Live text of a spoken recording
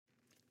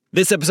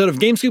This episode of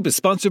GameScoop is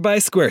sponsored by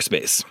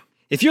Squarespace.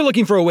 If you're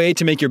looking for a way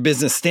to make your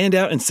business stand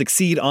out and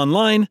succeed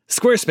online,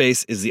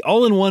 Squarespace is the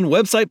all-in-one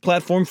website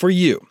platform for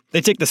you.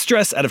 They take the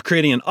stress out of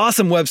creating an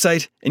awesome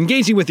website,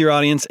 engaging with your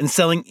audience, and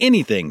selling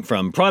anything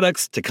from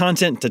products to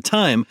content to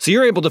time, so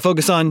you're able to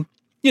focus on,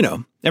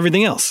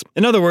 everything else.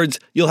 In other words,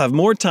 you'll have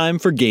more time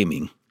for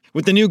gaming.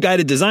 With the new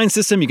guided design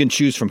system, you can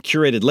choose from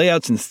curated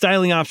layouts and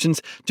styling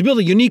options to build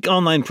a unique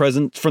online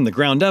presence from the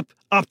ground up,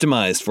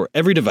 optimized for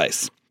every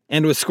device.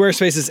 And with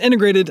Squarespace's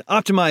integrated,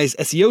 optimized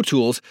SEO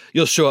tools,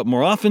 you'll show up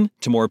more often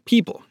to more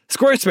people.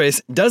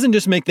 Squarespace doesn't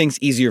just make things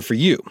easier for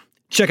you.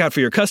 Checkout for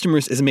your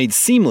customers is made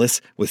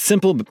seamless with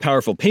simple but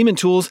powerful payment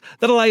tools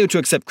that allow you to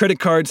accept credit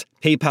cards,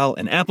 PayPal,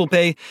 and Apple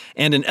Pay,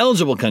 and in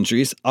eligible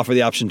countries, offer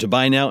the option to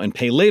buy now and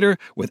pay later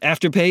with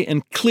Afterpay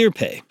and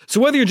ClearPay.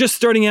 So whether you're just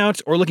starting out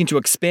or looking to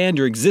expand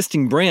your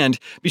existing brand,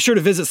 be sure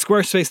to visit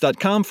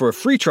squarespace.com for a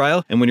free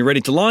trial, and when you're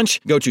ready to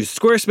launch, go to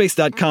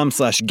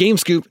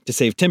squarespace.com/gamescoop to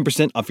save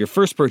 10% off your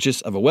first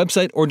purchase of a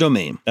website or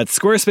domain. That's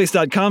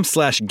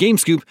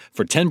squarespace.com/gamescoop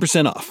for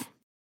 10% off.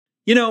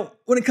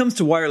 When it comes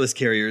to wireless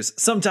carriers,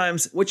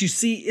 sometimes what you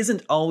see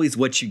isn't always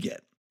what you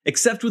get.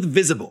 Except with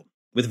Visible.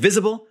 With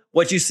Visible,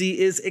 what you see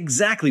is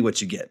exactly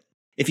what you get.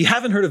 If you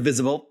haven't heard of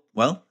Visible,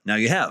 well, now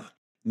you have.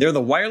 They're the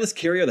wireless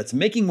carrier that's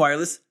making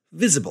wireless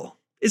visible.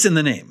 It's in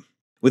the name.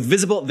 With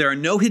Visible, there are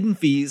no hidden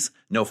fees,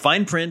 no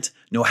fine print,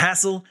 no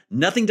hassle,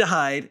 nothing to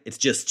hide. It's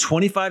just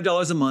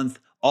 $25 a month,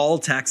 all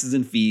taxes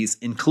and fees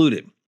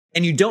included.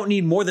 And you don't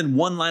need more than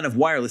one line of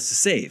wireless to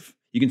save.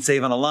 You can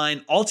save on a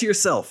line all to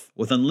yourself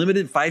with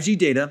unlimited 5G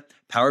data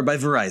powered by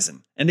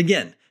Verizon. And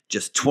again,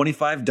 just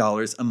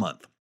 $25 a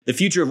month. The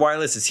future of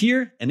wireless is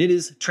here, and it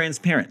is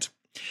transparent.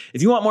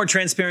 If you want more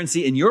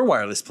transparency in your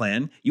wireless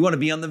plan, you want to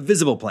be on the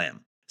Visible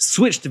plan.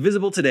 Switch to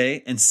Visible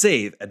today and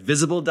save at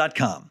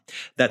Visible.com.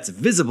 That's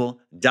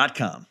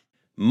Visible.com.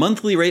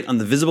 Monthly rate on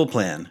the Visible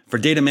plan. For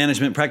data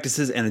management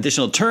practices and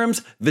additional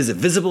terms, visit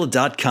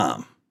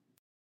Visible.com.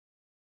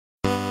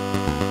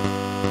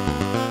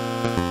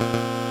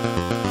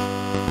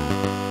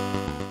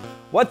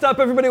 What's up,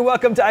 everybody?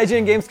 Welcome to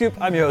IGN GameScoop.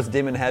 I'm your host,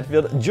 Damon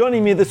Hadfield.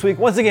 Joining me this week,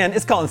 once again,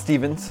 is Colin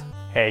Stevens.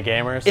 Hey,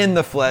 gamers. In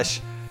the flesh.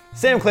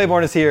 Sam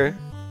Claiborne is here.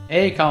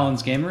 Hey,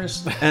 Collins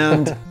gamers.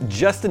 And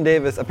Justin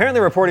Davis,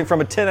 apparently reporting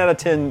from a 10 out of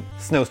 10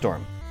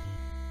 snowstorm.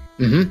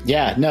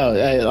 Yeah,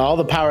 no, all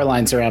the power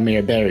lines around me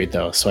are buried,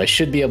 though, so I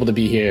should be able to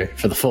be here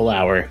for the full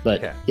hour.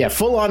 But yeah,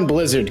 full-on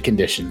blizzard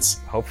conditions.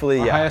 Hopefully,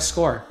 Our highest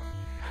score.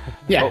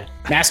 Yeah,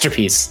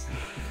 masterpiece.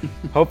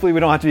 Hopefully we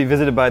don't have to be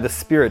visited by the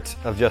spirit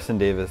of Justin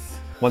Davis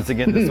once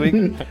again this week.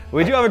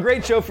 We do have a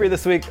great show for you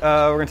this week.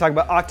 We're going to talk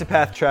about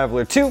Octopath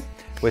Traveler 2,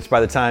 which by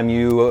the time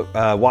you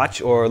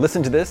watch or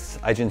listen to this,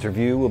 IGN's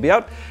review will be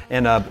out.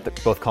 And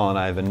both Colin and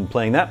I have been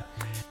playing that.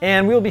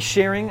 And we'll be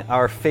sharing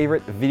our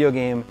favorite video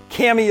game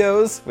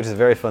cameos, which is a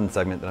very fun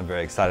segment that I'm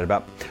very excited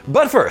about.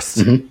 But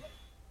first,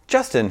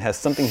 Justin has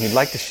something he'd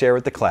like to share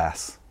with the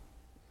class.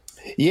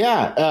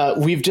 Yeah,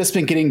 we've just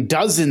been getting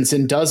dozens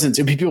and dozens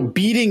of people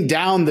beating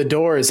down the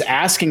doors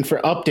asking for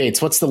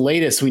updates. What's the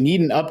latest? We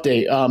need an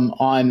update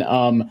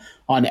on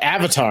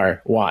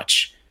Avatar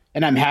Watch.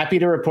 And I'm happy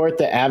to report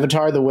that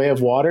Avatar: The Way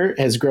of Water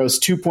has grossed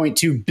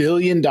 $2.2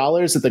 billion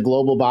at the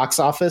global box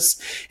office.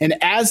 And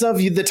as of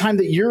the time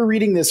that you're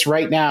reading this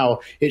right now,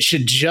 it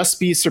should just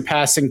be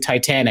surpassing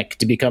Titanic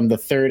to become the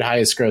third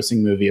highest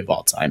grossing movie of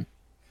all time.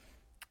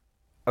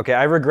 Okay,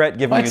 I regret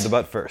giving you the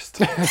butt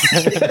first.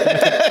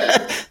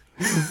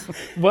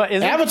 What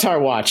is Avatar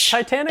Watch.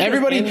 Titanic is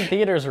in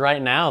theaters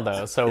right now,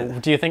 though. So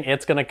do you think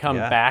it's going to come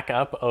back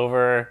up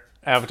over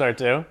Avatar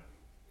 2?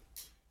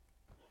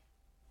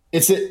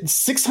 It's at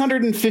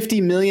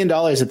 $650 million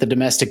at the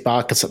domestic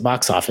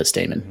box office,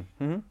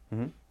 Damon.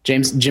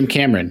 Jim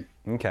Cameron.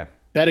 Okay.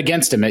 Bet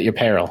against him at your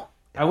peril.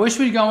 I wish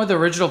we'd gone with the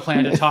original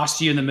plan to toss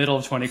to you in the middle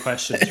of 20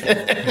 questions.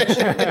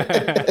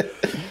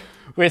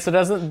 Wait, so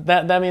doesn't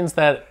that means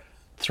that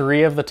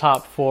 3 of the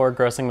top 4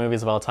 grossing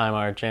movies of all time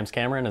are James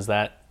Cameron? Is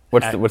that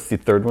what's the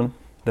third one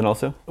then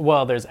also?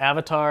 Well, there's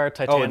Avatar,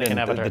 Titanic, and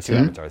Avatar. The 2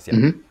 Avatars,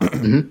 yeah.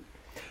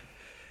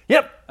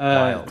 Yep.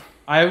 Wild.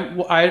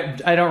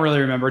 I don't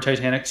really remember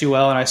Titanic too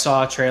well, and I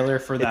saw a trailer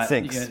for that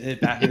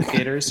back in the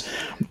theaters.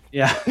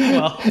 Yeah,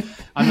 well,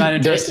 I'm not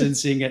interested in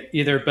seeing it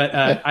either, but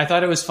I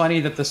thought it was funny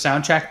that the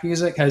soundtrack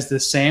music has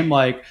the same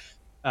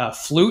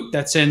flute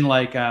that's in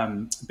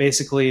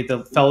basically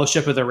the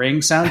Fellowship of the Ring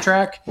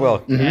soundtrack.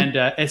 Well, and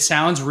it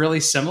sounds really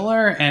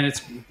similar, and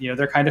it's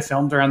they're kind of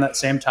filmed around that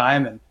same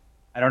time, and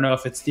I don't know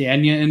if it's the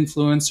Enya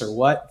influence or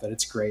what, but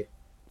it's great.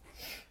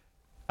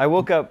 I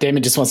woke up.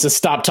 Damon just wants to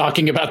stop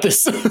talking about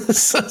this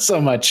so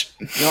much.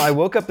 No, I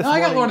woke up this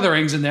morning. I got Lord of the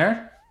Rings in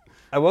there.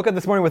 I woke up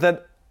this morning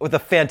with a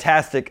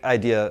fantastic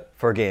idea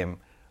for a game.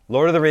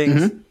 Lord of the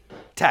Rings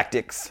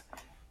Tactics.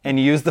 And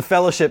you use the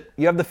Fellowship.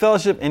 You have the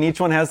Fellowship, and each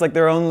one has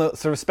their own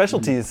sort of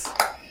specialties.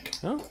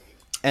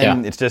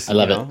 And it's just, I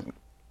love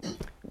it.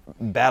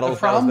 Battles. The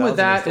problem with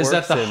that is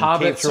that the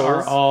hobbits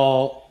are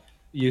all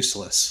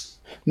useless.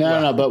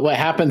 No. But what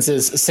happens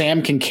is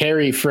Sam can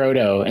carry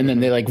Frodo, and then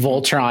they like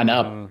Voltron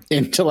up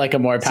into like a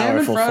more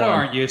powerful Sam and Frodo form.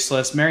 aren't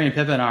useless. Merry and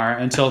Pippin are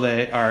until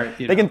they are.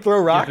 They can throw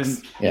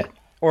rocks. Yeah.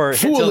 Or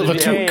Fool of a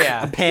Took.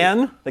 a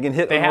pan. They can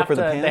hit They have with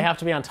to. a pan. They have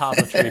to be on top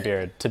of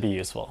Treebeard to be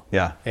useful.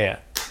 Yeah. Yeah.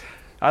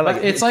 I like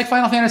But it's like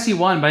Final Fantasy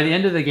 1. By the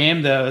end of the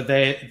game, though,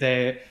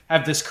 they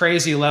have this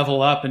crazy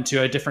level up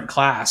into a different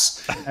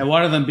class, and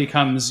one of them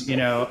becomes,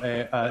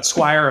 a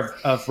squire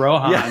of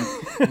Rohan,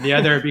 and the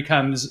other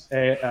becomes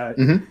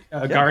a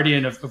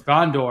guardian of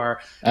Gondor,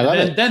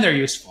 and then they're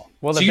useful.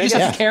 Well, so you just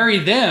have to carry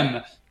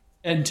them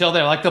until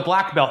they're like the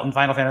black belt in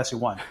Final Fantasy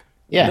 1.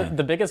 Yeah,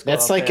 The biggest.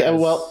 That's glow like up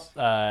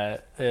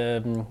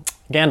is,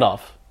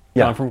 Gandalf.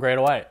 Going from Grey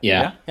to White.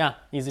 Yeah.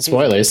 Easy.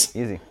 Spoilers.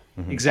 easy.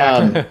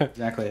 Exactly.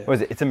 Exactly. What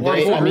is it? It's Or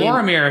embracing.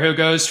 Boromir, who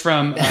goes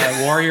from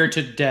warrior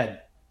to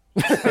dead.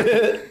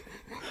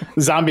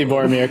 Zombie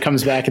Boromir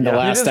comes back in the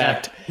last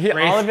act.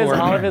 All of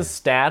Boromir. his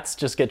stats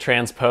just get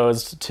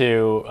transposed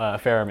to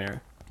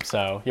Faramir.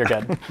 So you're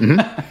good.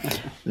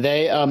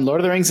 They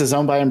Lord of the Rings is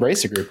owned by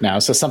Embracer Group now,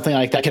 so something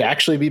like that could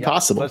actually be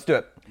possible. Let's do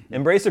it.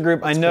 Embracer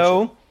Group. I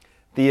know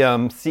the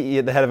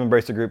CEO, the head of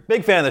Embracer Group,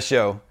 big fan of the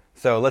show.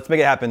 So let's make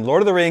it happen.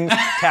 Lord of the Rings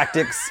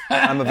Tactics.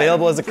 I'm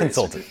available as a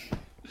consultant.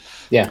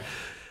 Yeah.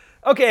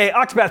 Okay,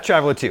 Octopath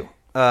Traveler 2.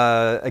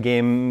 A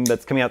game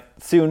that's coming out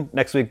soon,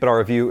 next week, but our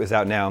review is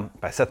out now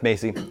by Seth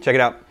Macy. Check it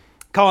out.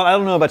 Colin, I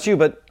don't know about you,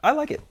 but I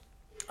like it.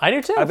 I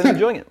do too. I've been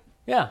enjoying it.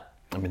 Yeah.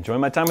 I'm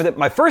enjoying my time with it.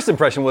 My first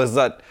impression was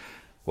that,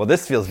 well,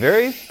 this feels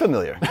very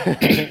familiar.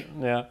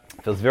 Yeah.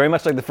 Feels very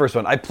much like the first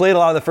one. I played a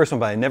lot of the first one,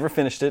 but I never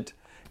finished it,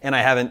 and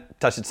I haven't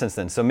touched it since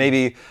then. So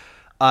maybe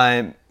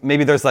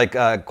there's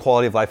like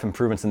quality of life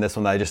improvements in this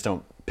one that I just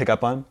don't pick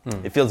up on.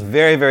 It feels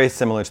very, very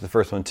similar to the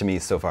first one to me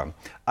so far.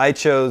 I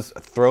chose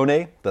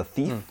Throne, the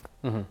thief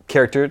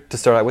character to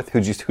start out with.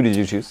 Who did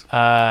you choose?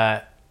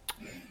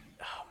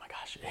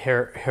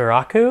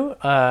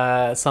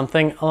 Hiraku,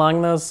 something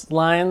along those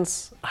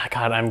lines. Oh,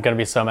 God, I'm gonna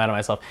be so mad at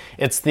myself.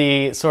 It's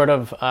the sort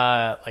of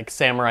like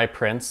samurai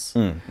prince.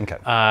 Okay.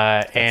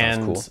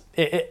 And cool.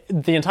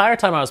 The entire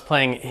time I was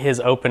playing his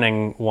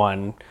opening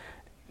one,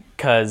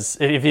 because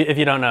if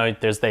you don't know,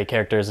 there's the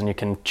characters and you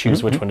can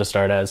choose which one to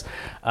start as.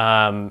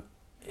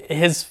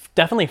 His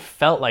definitely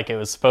felt like it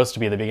was supposed to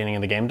be the beginning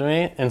of the game to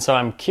me, and so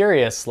I'm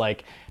curious,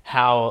 like,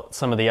 how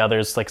some of the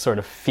others like sort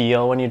of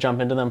feel when you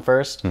jump into them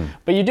first.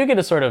 But you do get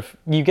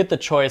you get the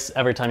choice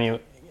every time you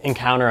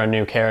encounter a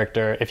new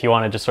character if you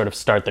want to just sort of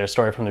start their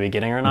story from the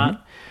beginning or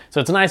not. So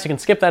it's nice. You can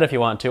skip that if you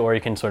want to, or you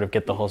can sort of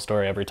get the whole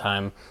story every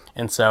time.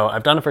 And so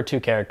I've done it for 2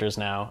 characters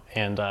now,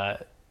 and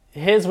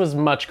his was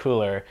much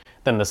cooler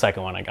than the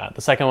second one I got.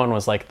 The second one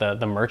was like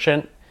the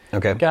merchant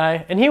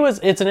guy, and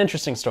it's an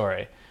interesting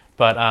story,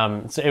 but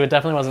so it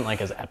definitely wasn't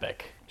like as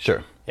epic.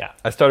 Sure. Yeah.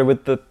 I started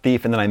with the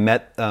thief, and then I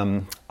met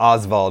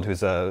Oswald,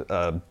 who's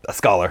a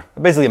scholar,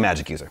 basically a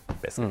magic user,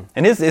 basically.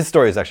 And his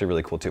story is actually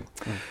really cool too.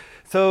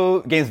 So,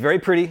 game's very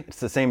pretty. It's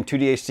the same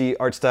 2D HD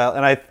art style,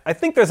 and I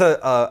think there's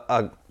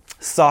a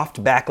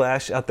soft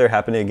backlash out there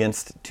happening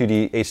against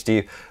 2D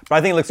HD, but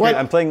I think it looks great.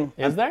 I'm playing.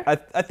 Is there?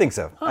 I think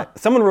so.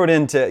 Someone wrote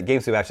into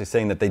GameStop actually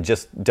saying that they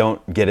just don't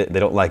get it.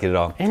 They don't like it at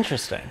all.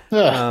 Interesting.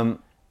 And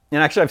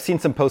actually, I've seen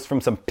some posts from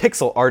some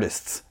pixel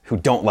artists who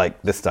don't like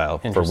this style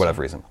for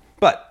whatever reason.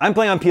 But I'm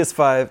playing on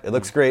PS5. It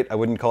looks great. I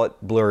wouldn't call it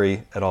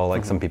blurry at all,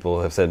 like some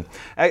people have said.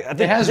 I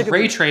think It has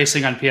ray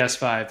tracing on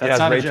PS5. That's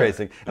not ray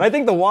tracing, and I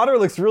think the water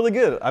looks really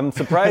good. I'm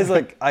surprised.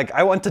 like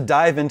I want to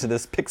dive into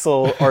this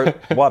pixel art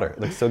water. It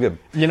looks so good.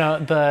 You know,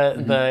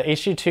 the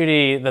HD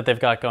 2D that they've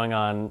got going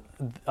on,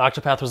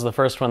 Octopath was the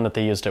first one that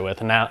they used it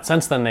with, and now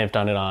since then they've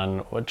done it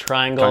on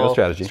Triangle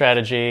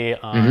Strategy,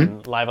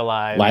 on Live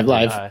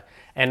Alive.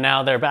 And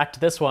now they're back to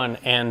this one,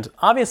 and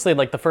obviously,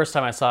 like the first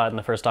time I saw it in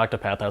the first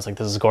Octopath, I was like,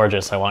 this is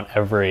gorgeous. I want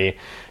every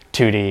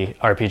 2D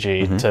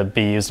RPG to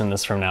be used in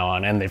this from now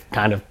on, and they've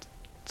kind of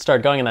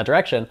started going in that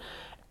direction.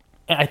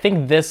 And I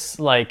think this,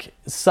 like,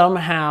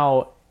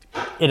 somehow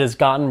it has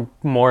gotten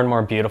more and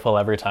more beautiful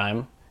every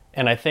time.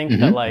 And I think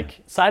that,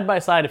 like, side by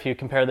side, if you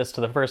compare this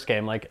to the first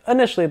game, like,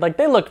 initially, like,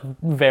 they look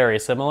very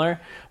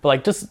similar, but,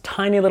 like, just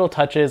tiny little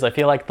touches. I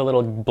feel like the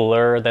little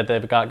blur that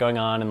they've got going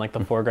on in, like, the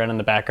foreground and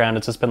the background,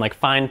 it's just been, like,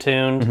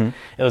 fine-tuned.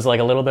 It was,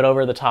 like, a little bit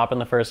over the top in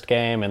the first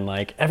game, and,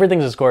 like,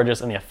 everything's just gorgeous,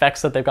 and the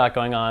effects that they've got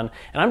going on.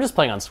 And I'm just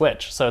playing on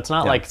Switch, so it's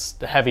not, like,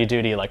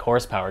 heavy-duty, like,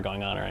 horsepower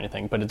going on or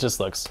anything, but it just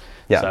looks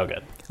so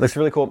good. Looks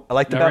really cool. I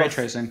like the ray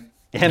tracing.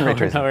 And ray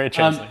tracing. No ray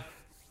tracing.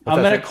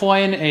 I'm going to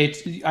coin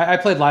I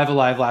played Live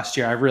Alive last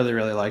year. I really,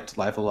 really liked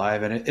Live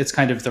Alive, and it's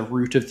kind of the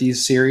root of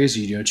these series.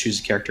 You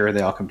choose a character,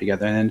 they all come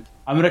together. And then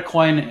I'm going to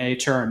coin a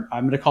term.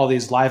 I'm going to call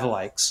these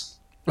Live-alikes.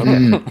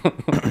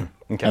 Okay.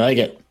 I like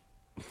it.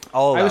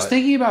 I was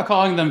thinking about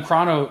calling them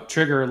Chrono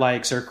Trigger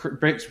likes, or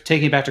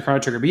taking it back to Chrono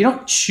Trigger, but you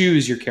don't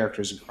choose your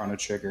characters in Chrono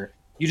Trigger.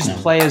 You just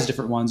play as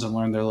different ones and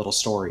learn their little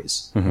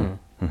stories.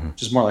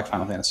 Just more like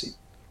Final Fantasy.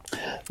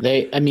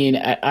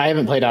 I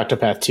haven't played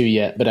Octopath 2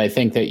 yet, but I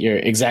think that you're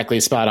exactly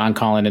spot on,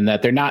 Colin, in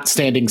that they're not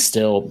standing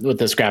still with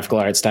this graphical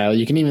art style.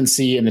 You can even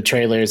see in the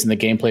trailers and the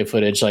gameplay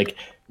footage, like,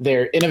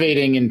 they're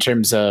innovating in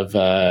terms of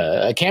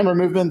camera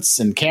movements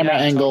and camera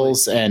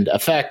angles and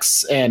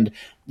effects, and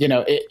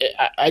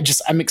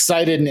I'm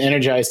excited and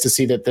energized to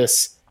see that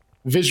this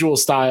visual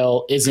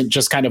style isn't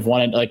just kind of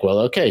one like, well,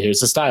 okay,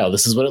 here's the style,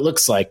 this is what it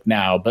looks like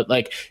now, but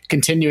like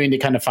continuing to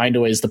kind of find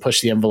ways to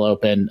push the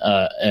envelope and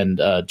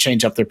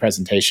change up their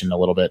presentation a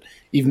little bit,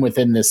 even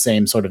within this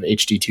same sort of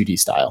HD 2D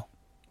style.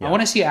 I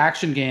want to see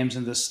action games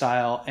in this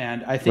style,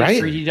 and I think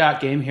 3D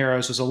Dot Game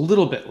Heroes was a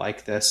little bit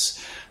like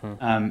this,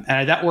 and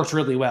that worked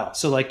really well.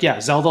 So like,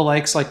 Zelda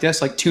likes like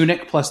this, like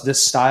Tunic plus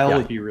this style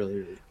would be really,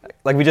 really cool.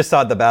 Like we just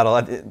saw at the battle,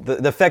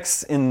 the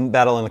effects in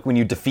battle and like when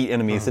you defeat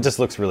enemies, it just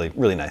looks really,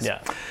 really nice. Yeah.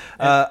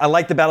 I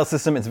like the battle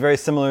system. It's very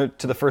similar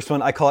to the first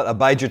one. I call it a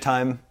bide your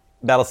time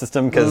battle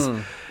system because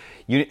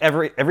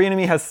every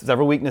enemy has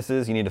several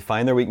weaknesses. You need to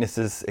find their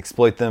weaknesses,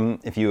 exploit them.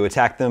 If you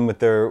attack them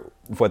with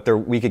what they're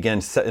weak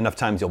against enough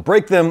times, you'll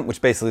break them,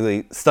 which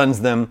basically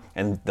stuns them,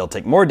 and they'll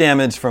take more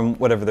damage from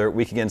whatever they're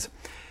weak against.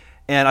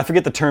 And I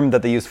forget the term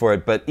that they use for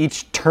it, but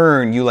each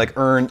turn you like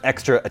earn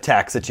extra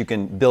attacks that you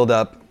can build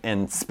up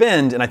and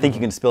spend, and I think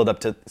you can spend up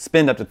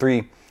to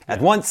 3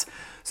 at once.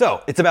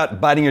 So it's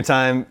about biding your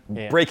time,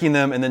 breaking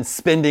them, and then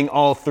spending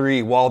all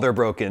 3 while they're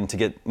broken to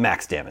get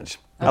max damage.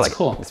 That's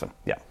cool. This one,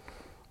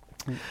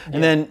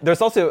 And then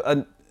there's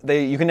also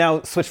you can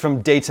now switch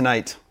from day to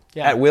night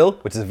at will,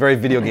 which is a very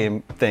video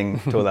game thing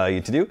to allow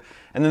you to do.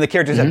 And then the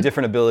characters have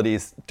different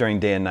abilities during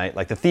day and night.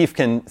 Like the thief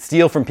can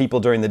steal from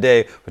people during the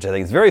day, which I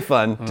think is very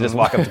fun to just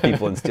walk up to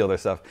people and steal their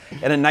stuff.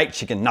 And at night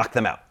she can knock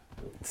them out,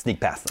 sneak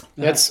past them.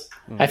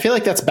 I feel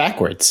like that's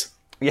backwards.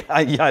 Yeah,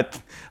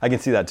 I can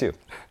see that too.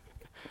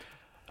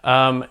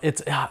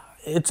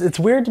 It's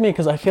weird to me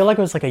because I feel like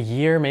it was like a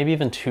year, maybe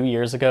even 2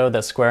 years ago,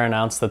 that Square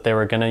announced that they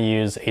were going to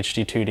use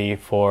HD 2D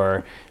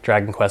for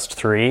Dragon Quest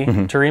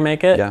III to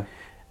remake it. Yeah.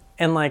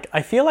 And like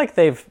I feel like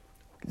they've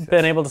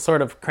been able to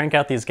sort of crank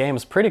out these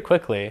games pretty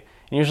quickly.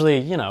 And usually,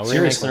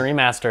 remakes and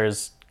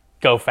remasters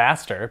go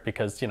faster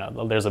because,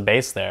 there's a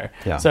base there.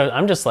 Yeah. So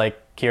I'm just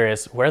like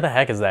curious, where the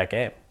heck is that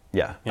game?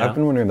 Yeah, I've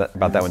been wondering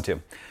about that one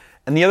too.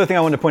 And the other thing I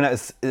wanted to point out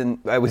is,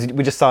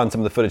 we just saw in some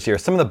of the footage here,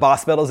 some of the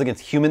boss battles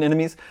against human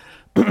enemies,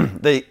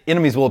 the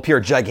enemies will appear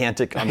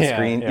gigantic on the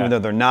screen, even though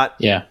they're not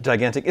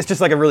gigantic. It's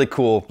just like a really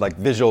cool, like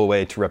visual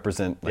way to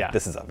represent,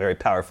 this is a very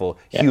powerful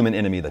human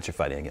enemy that you're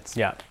fighting against.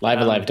 Yeah,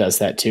 Live Alive does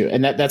that too,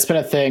 and that's been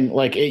a thing.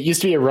 Like it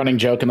used to be a running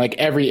joke in like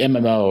every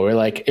MMO, or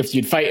like if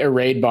you'd fight a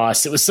raid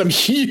boss, it was some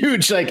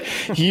huge,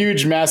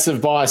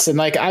 massive boss, and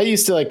like I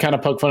used to like kind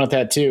of poke fun at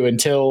that too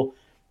until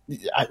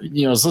I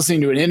was listening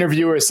to an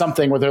interview or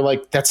something where they're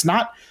like, that's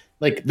not.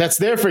 Like that's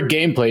there for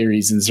gameplay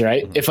reasons,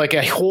 right? If like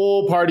a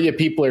whole party of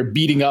people are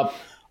beating up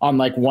on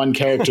like one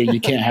character,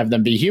 you can't have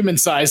them be human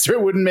sized or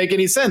it wouldn't make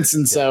any sense.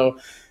 And so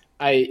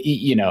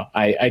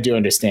I do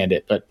understand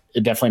it, but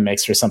it definitely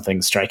makes for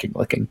something striking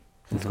looking.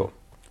 That's cool.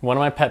 One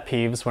of my pet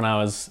peeves when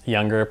I was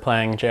younger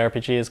playing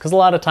JRPGs, because a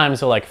lot of times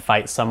you'll like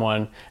fight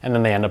someone and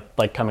then they end up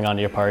like coming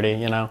onto your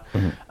party,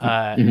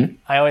 I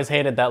always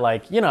hated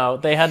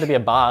that they had to be a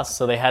boss,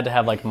 so they had to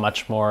have like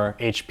much more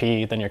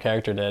HP than your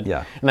character did.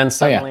 Yeah. And then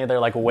suddenly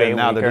they're like way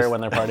weaker when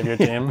they're part of your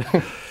team.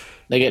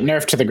 They get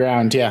nerfed to the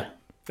ground, It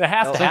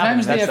has to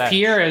happen. Sometimes they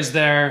appear as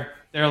their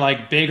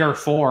like bigger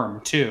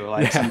form too,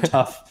 like some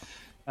tough,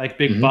 like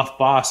big buff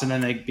boss, and then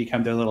they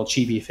become their little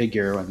chibi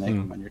figure when they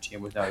come on your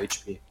team with no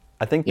HP.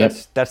 I think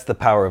that's the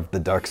power of the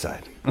dark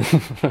side.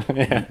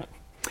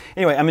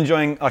 Anyway, I'm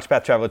enjoying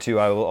Octopath Traveler 2.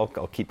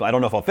 I'll keep. I don't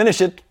know if I'll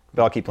finish it,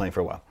 but I'll keep playing for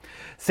a while.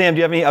 Sam, do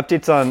you have any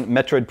updates on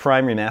Metroid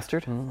Prime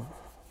Remastered?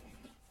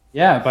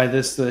 Yeah, by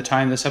the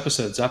time this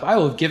episode's up, I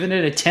will have given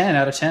it a 10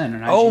 out of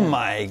 10. Oh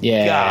my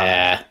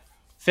god!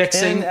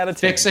 Fixing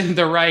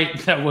the right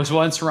that was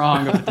once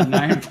wrong of the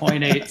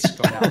 9.8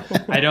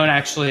 score. I don't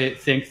actually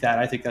think that.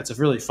 I think that's a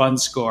really fun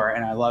score,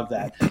 and I love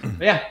that.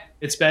 But yeah,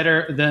 it's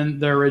better than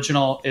the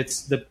original.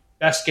 It's the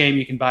best game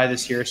you can buy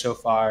this year so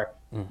far,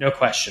 no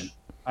question.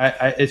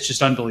 It's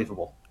just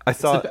unbelievable.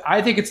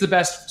 I think it's the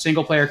best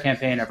single player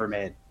campaign ever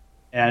made,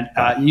 and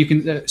you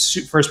can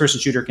first person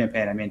shooter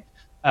campaign. I mean,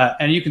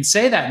 and you can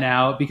say that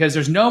now because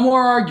there's no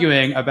more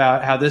arguing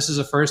about how this is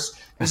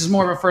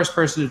more of a first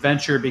person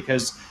adventure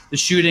because the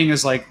shooting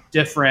is like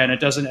different.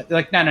 It doesn't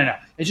like no.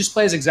 It just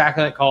plays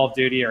exactly like Call of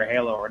Duty or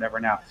Halo or whatever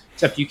now,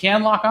 except you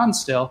can lock on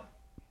still.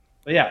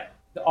 But yeah.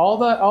 All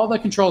the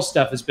control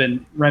stuff has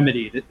been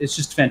remedied. It's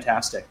just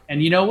fantastic.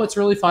 And you know what's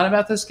really fun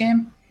about this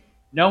game?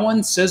 No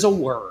one says a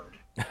word.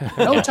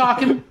 No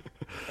talking.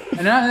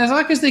 And it's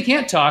not because they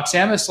can't talk.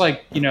 Samus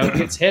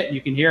gets hit and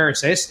you can hear her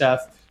say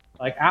stuff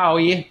like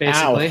 "owie,"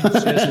 basically. Ow.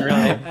 She doesn't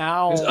really.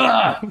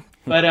 Ow.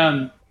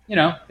 But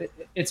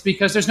it's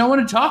because there's no one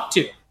to talk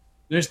to.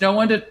 There's no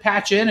one to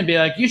patch in and be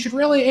like, you should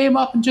really aim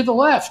up and to the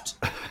left.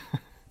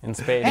 In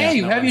space,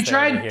 hey, have you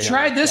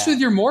tried this with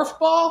your morph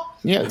ball?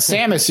 Yeah,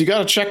 Samus, you got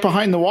to check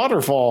behind the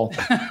waterfall.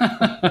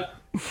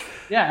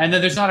 Yeah, and then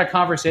there's not a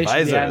conversation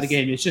at the end of the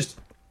game. It's just,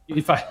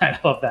 I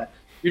love that.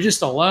 You're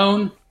just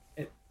alone.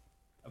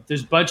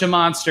 There's a bunch of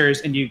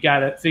monsters, and you got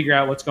to figure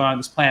out what's going on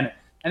this planet.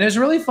 And there's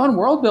really fun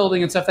world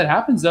building and stuff that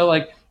happens, though.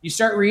 Like, you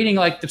start reading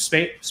like the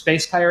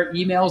space pirate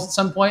emails at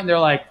some point, and they're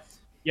like,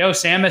 "Yo,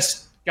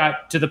 Samus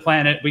got to the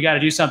planet. We got to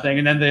do something,"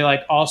 and then they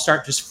like all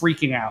start just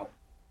freaking out.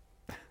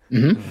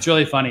 Mm-hmm. It's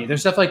really funny.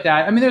 There's stuff like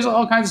that. I mean, there's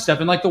all kinds of stuff,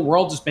 and like the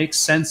world just makes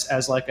sense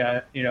as like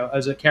a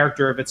as a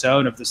character of its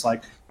own, of this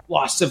like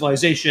lost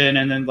civilization,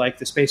 and then like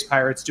the space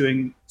pirates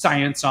doing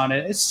science on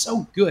it. It's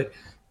so good.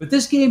 But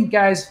this game,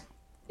 guys,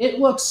 it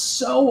looks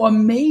so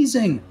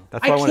amazing.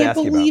 That's what I can't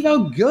believe how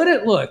good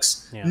it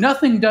looks. Yeah.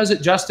 Nothing does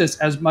it justice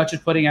as much as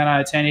putting it on a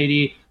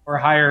 1080 or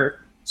higher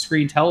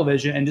screen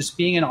television and just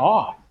being in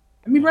awe.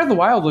 I mean, Breath of the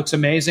Wild looks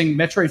amazing.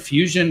 Metroid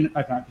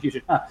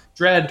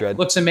Dread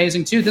looks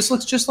amazing too. This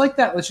looks just like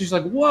that. It's just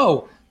like,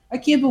 whoa, I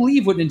can't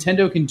believe what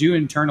Nintendo can do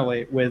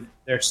internally with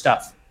their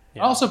stuff.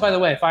 Yeah. Also, by the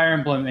way, Fire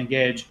Emblem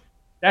Engage,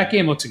 that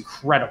game looks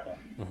incredible.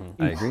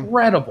 Mm-hmm.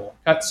 Incredible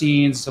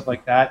cutscenes, stuff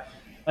like that.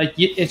 Like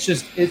it's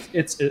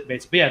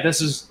basically, yeah.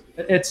 This is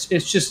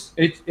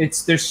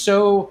there's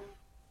so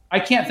I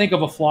can't think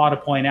of a flaw to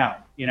point out.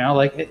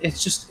 Like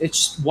it's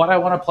just what I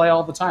want to play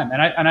all the time.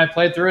 And I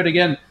played through it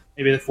again,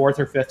 maybe the fourth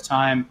or fifth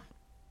time,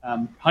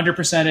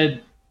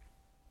 100%ed,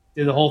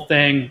 did the whole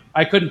thing.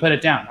 I couldn't put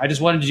it down. I just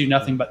wanted to do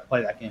nothing but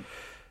play that game.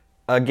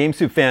 A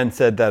GameSoup fan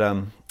said that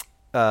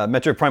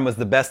Metroid Prime was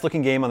the best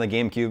looking game on the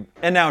GameCube,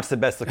 and now it's the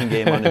best looking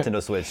game on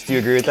Nintendo Switch. Do you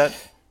agree with that?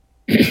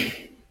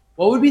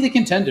 What would be the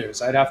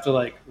contenders? I'd have to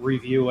like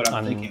review what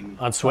I'm thinking.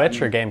 On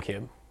Switch or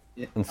GameCube?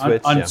 On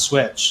Switch. On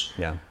Switch.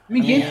 Yeah. I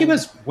mean, GameCube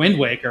has Wind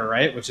Waker,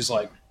 right? Which is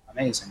like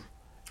amazing.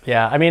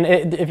 Yeah, I mean,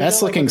 if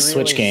best looking really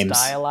Switch games,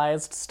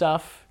 stylized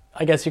stuff,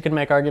 I guess you could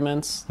make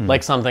arguments.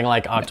 Like something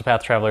like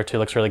Octopath Traveler 2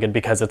 looks really good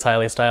because it's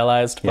highly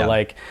stylized.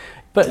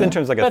 But in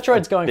terms of like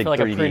Metroid's going for like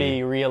 3D. A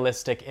pretty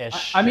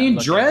realistic-ish. I mean,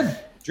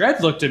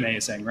 Dread looked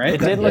amazing, right? It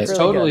did look really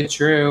totally good.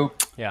 True.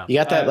 Yeah. You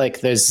got that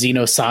like the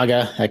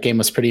Xenosaga. That game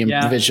was pretty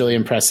visually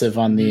impressive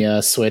on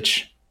the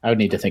Switch. I would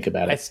need to think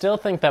about it. I still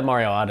think that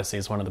Mario Odyssey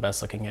is one of the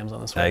best looking games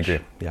on the Switch. I agree.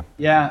 Yeah.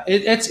 Yeah,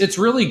 it's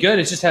really good.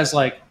 It just has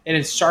like, and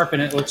it's sharp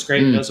and it looks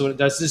great. It does what it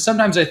does.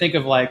 Sometimes I think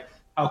of like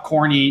how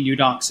corny New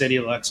Donk City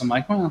looks. I'm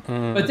like, well,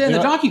 but then the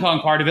Donkey Kong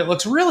part of it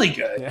looks really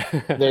good.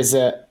 Yeah. There's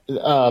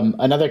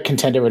another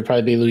contender would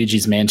probably be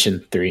Luigi's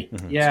Mansion 3.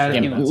 Mm-hmm. Yeah,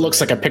 it looks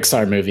like a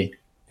Pixar movie.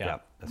 Yeah,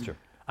 that's true.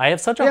 I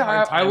have such a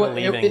hard time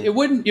believing it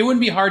wouldn't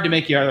be hard to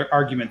make the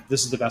argument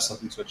this is the best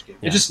looking Switch game.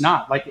 Yeah. It's just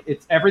not. Like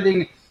it's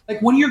everything.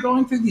 Like when you're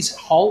going through these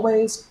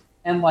hallways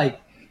and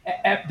like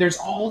there's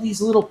all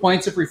these little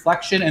points of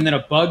reflection, and then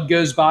a bug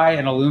goes by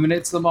and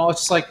illuminates them all.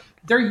 It's just like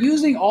they're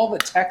using all the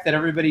tech that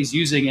everybody's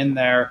using in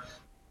their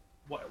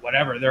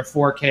whatever their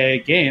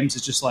 4K games.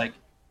 It's just like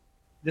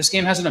this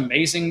game has an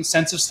amazing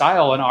sense of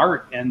style and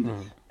art, and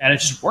it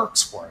just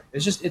works for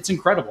it. It's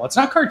incredible. It's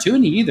not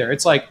cartoony either.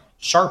 It's like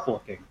sharp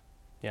looking.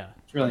 Yeah.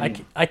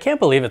 Really I can't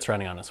believe it's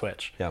running on a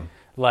Switch. Yeah.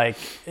 Like,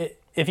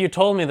 if you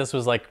told me this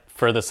was like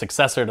for the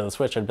successor to the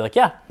Switch, I'd be like,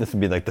 yeah. This would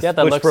be like the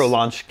Switch Pro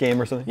launch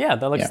game or something? Yeah,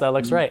 that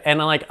looks right. And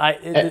like,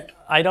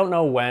 I don't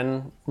know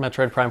when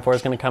Metroid Prime 4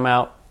 is going to come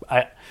out.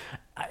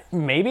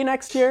 Maybe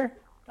next year.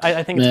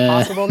 I think it's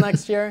possible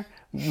next year.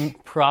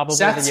 Probably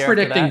Seth's the year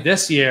predicting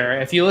this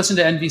year. If you listen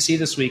to NBC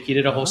this week, he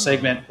did a whole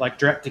segment like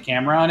direct to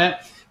camera on it.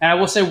 And I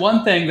will say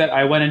one thing that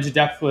I went into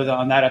depth with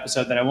on that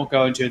episode that I won't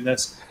go into in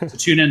this, so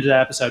tune into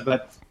that episode.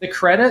 But the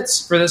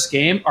credits for this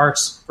game are,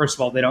 first of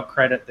all, they don't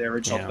credit the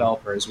original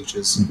developers, which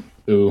is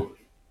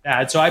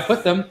bad. So I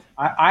put them,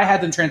 I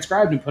had them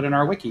transcribed and put in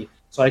our wiki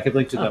so I could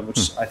link to them,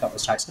 which I thought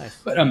was nice.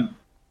 But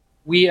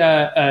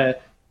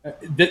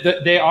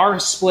they are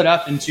split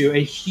up into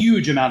a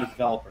huge amount of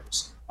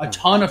developers. A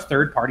ton of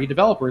third-party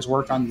developers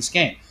worked on this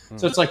game.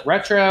 So it's like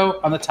Retro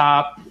on the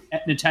top,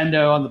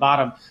 Nintendo on the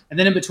bottom, and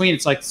then in between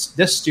it's like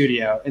this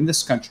studio in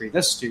this country,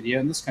 this studio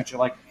in this country,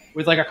 like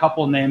with like a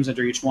couple of names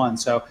under each one.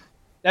 So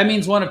that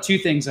means one of two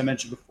things I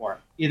mentioned before.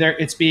 Either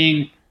it's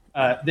being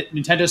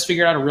Nintendo's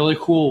figured out a really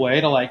cool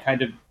way to like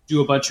kind of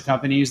do a bunch of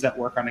companies that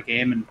work on a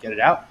game and get it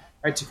out,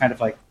 right? To kind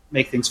of like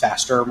make things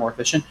faster or more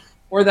efficient.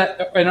 Or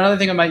that another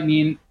thing it might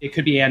mean, it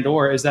could be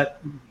is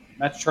that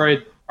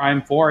Metroid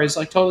Prime 4 is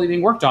like totally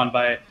being worked on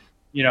by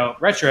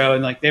Retro,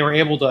 and like they were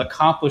able to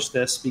accomplish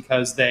this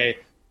because they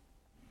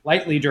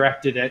lightly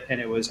directed it and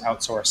it was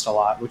outsourced a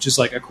lot, which is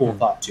like a cool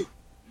thought too.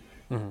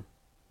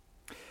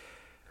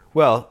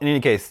 Well, in any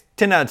case,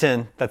 10 out of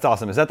 10, that's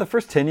awesome. Is that the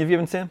first 10 you've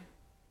given, Sam?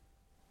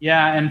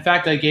 Yeah, in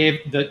fact, I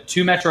gave the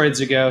 2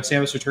 Metroids ago,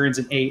 Samus Returns,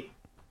 an 8,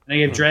 and I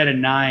gave Dread a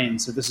 9,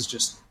 so this is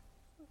just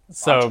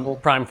so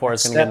Prime 4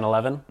 is going to get an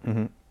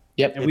 11?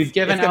 Yep. And we've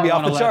given out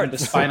on 11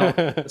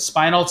 the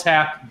Spinal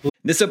Tap.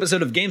 This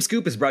episode of Game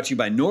Scoop is brought to you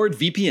by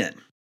NordVPN.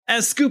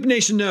 As Scoop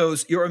Nation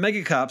knows, your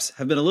Omega Cops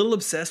have been a little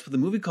obsessed with a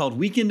movie called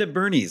Weekend at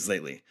Bernie's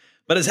lately.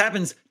 But as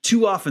happens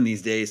too often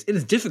these days, it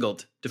is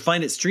difficult to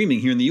find it streaming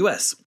here in the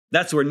US.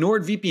 That's where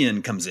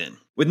NordVPN comes in.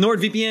 With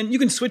NordVPN, you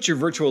can switch your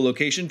virtual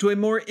location to a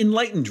more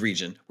enlightened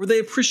region where they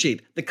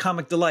appreciate the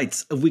comic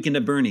delights of Weekend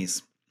at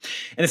Bernie's.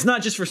 And it's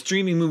not just for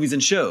streaming movies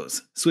and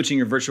shows. Switching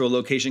your virtual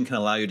location can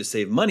allow you to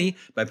save money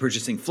by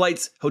purchasing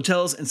flights,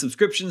 hotels, and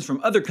subscriptions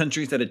from other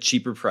countries at a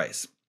cheaper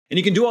price. And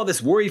you can do all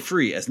this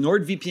worry-free as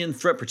NordVPN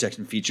threat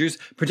protection features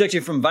protect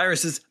you from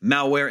viruses,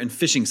 malware, and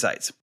phishing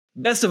sites.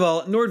 Best of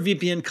all,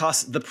 NordVPN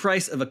costs the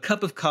price of a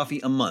cup of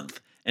coffee a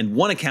month, and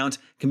one account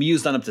can be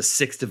used on up to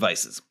 6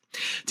 devices.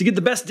 To get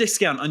the best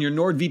discount on your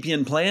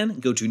NordVPN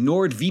plan, go to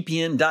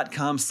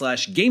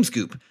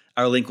nordvpn.com/gamescoop.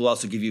 Our link will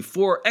also give you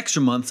 4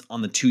 extra months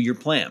on the 2-year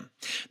plan.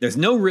 There's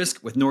no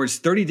risk with Nord's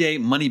 30-day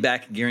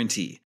money-back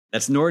guarantee.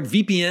 That's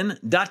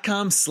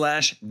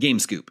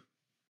nordvpn.com/gamescoop.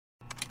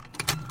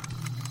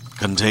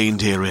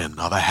 Contained herein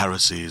are the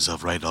heresies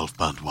of Radolf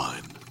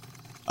Burntwine,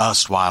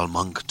 erstwhile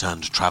monk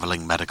turned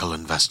traveling medical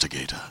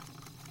investigator.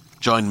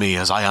 Join me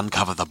as I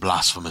uncover the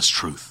blasphemous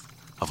truth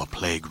of a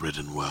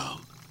plague-ridden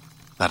world,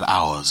 that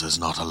ours is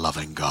not a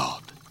loving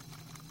God,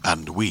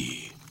 and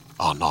we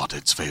are not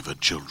its favored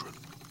children.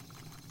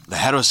 The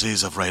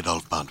heresies of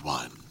Radolf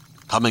Burntwine,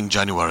 coming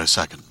January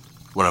 2nd,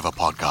 wherever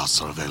podcasts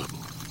are available.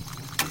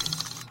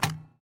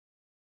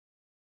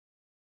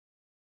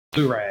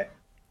 Blu-ray.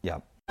 Yeah.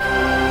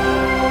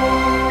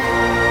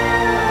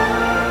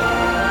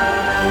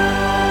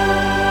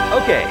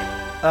 Okay,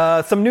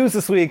 some news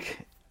this week.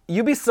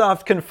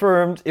 Ubisoft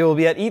confirmed it will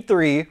be at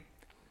E3,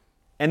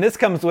 and this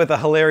comes with a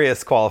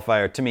hilarious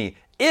qualifier to me.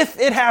 If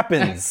it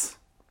happens.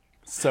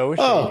 So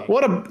shady. Oh,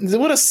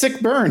 what a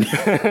sick burn.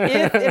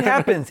 If it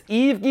happens,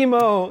 Yves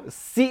Guillemot,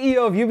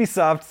 CEO of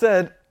Ubisoft,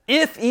 said,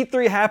 if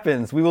E3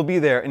 happens, we will be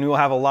there, and we will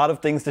have a lot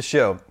of things to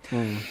show.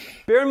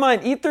 Bear in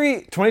mind,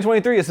 E3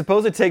 2023 is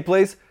supposed to take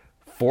place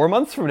 4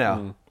 months from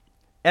now.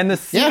 And the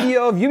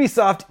CEO of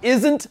Ubisoft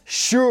isn't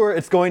sure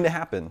it's going to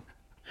happen.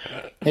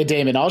 Hey,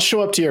 Damon, I'll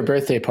show up to your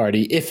birthday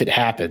party if it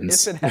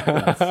happens. If it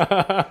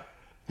happens.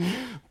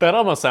 That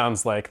almost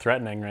sounds like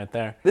threatening right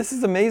there. This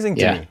is amazing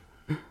to me.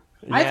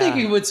 I think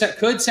it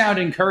could sound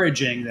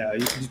encouraging, though.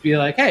 You could just be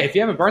like, hey, if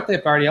you have a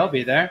birthday party, I'll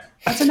be there.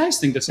 That's a nice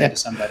thing to say to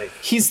somebody.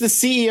 He's the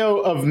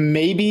CEO of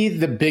maybe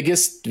the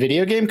biggest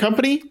video game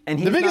company. And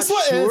he's the biggest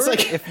not sure it's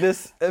like, if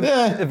this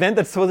event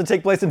that's supposed to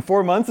take place in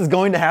 4 months is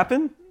going to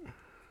happen.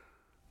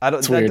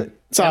 It's weird.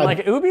 It's and odd.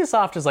 like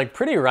Ubisoft is like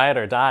pretty ride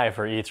or die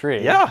for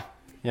E3. Yeah.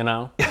 You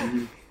know?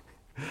 I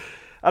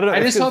don't know.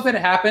 I just hope it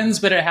happens,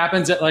 but it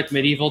happens at like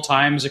medieval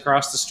times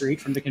across the street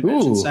from the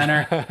convention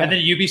center. And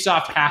then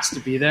Ubisoft has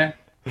to be there.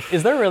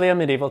 Is there really a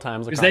medieval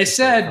times? Because they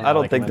said... I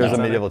don't think there's a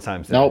medieval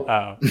times. Nope.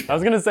 Oh, I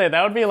was going to say,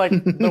 that would be like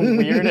the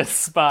weirdest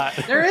spot.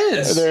 There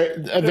is.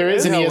 There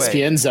is an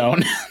ESPN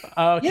zone.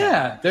 Okay.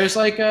 Yeah, there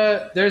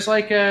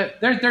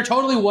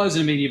totally was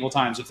in medieval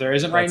times. If there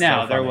isn't right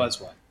now, there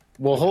was one.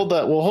 We'll hold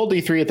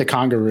E3 at the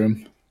Conga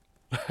Room.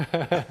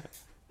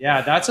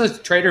 Yeah, that's a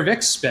Trader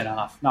Vic's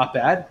spinoff. Not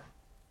bad.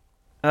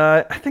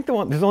 I think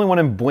there's only one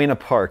in Buena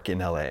Park in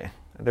LA.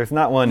 There's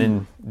not one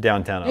in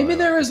downtown LA. Maybe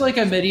there was like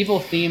a medieval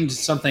themed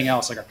something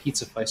else, like a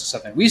pizza place or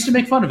something. We used to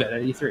make fun of it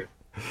at E3.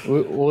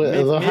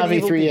 We'll have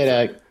E3 at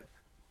a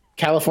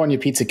California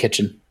Pizza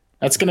Kitchen.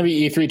 That's going to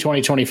be E3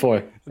 2024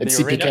 at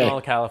The original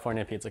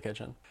California Pizza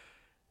Kitchen.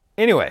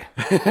 Anyway,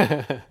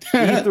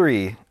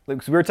 E3. We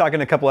were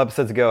talking a couple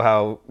episodes ago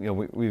how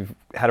we've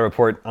had a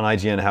report on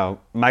IGN how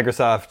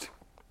Microsoft,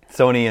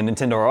 Sony, and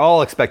Nintendo are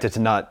all expected to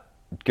not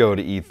go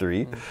to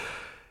E3.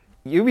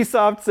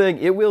 Ubisoft saying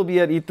it will be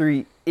at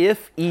E3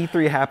 if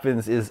E3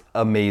 happens is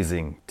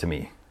amazing to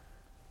me.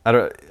 I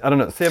don't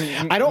know,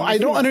 Sam. I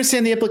don't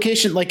understand the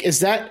implication. Like,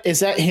 is that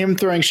him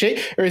throwing shade,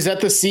 or is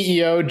that the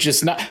CEO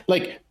just not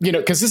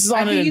because this is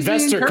on an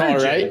investor call,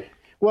 right?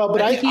 Well,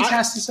 but I think he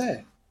has to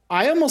say.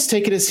 I almost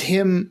take it as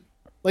him.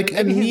 Like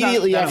maybe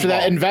immediately after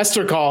that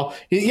investor call,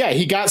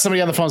 he got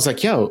somebody on the phone. It's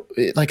like, yo,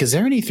 like, is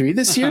there an E3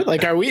 this year?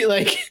 Like, are we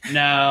like?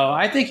 No,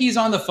 I think he's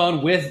on the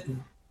phone with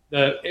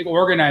the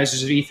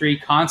organizers of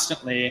E3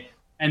 constantly,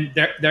 and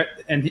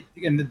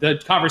the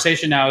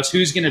conversation now is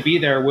who's going to be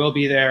there, will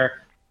be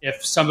there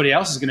if somebody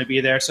else is going to be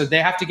there. So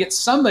they have to get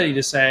somebody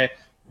to say,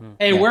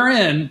 hey, we're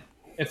in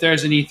if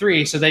there's an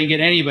E3, so they can get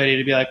anybody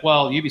to be like,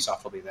 well,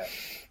 Ubisoft will be there.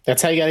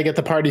 That's how you got to get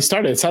the party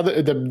started. It's how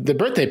the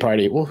birthday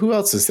party. Well, who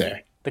else is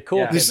there? The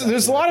cool.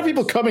 There's a lot of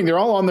people coming. They're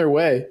all on their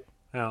way.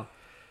 Yeah.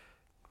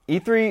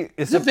 E3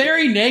 is There's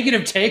very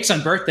negative takes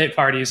on birthday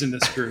parties in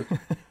this group.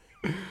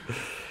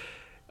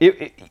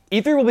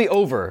 E3 will be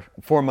over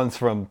 4 months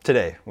from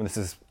today when this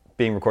is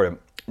being recorded.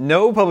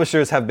 No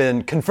publishers have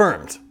been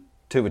confirmed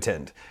to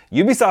attend.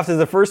 Ubisoft is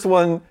the first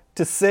one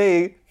to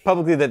say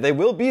publicly that they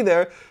will be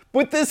there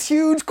with this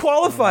huge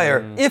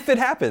qualifier if it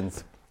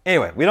happens.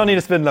 Anyway, we don't need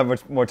to spend that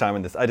much more time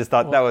on this. I just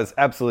thought that was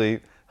absolutely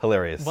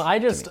hilarious. Well, I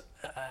just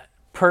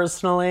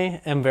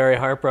personally am very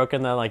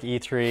heartbroken that like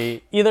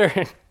E3 either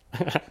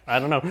I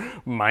don't know,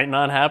 might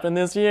not happen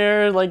this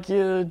year, like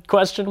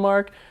question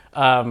mark.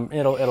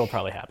 It'll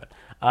probably happen.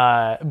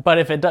 But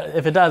if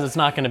it does, it's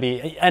not going to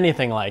be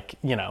anything like,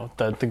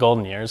 the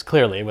golden years,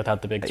 clearly,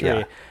 without the big three.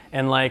 Yeah.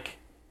 And like,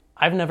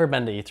 I've never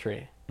been to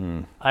E3.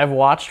 I've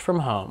watched from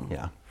home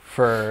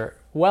for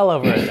well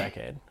over a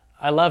decade.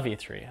 I love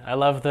E3. I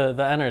love the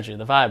energy,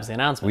 the vibes, the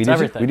announcements,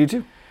 everything. We do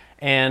too.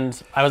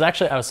 And I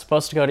was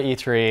supposed to go to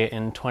E3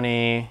 in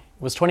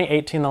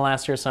 2018 the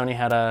last year Sony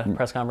had a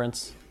press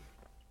conference?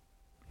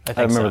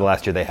 I remember the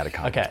last year they had a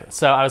con. Okay,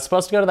 so I was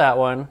supposed to go to that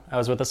one. I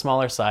was with a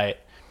smaller site.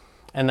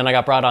 And then I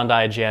got brought on to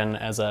IGN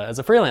as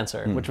a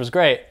freelancer, which was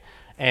great.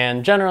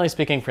 And generally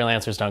speaking,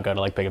 freelancers don't go to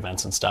like big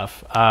events and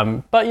stuff.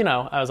 But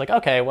I was like,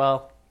 okay,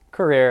 well,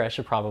 career, I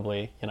should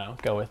probably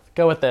go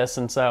with this.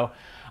 And so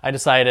I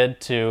decided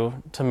to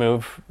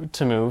move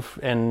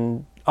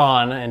and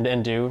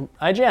do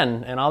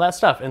IGN and all that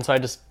stuff. And so I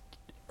just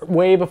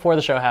way before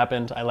the show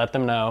happened, I let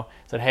them know.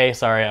 Said, hey,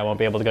 sorry, I won't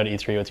be able to go to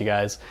E3 with you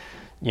guys.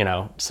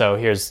 So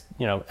here's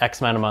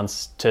X amount of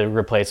months to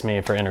replace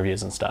me for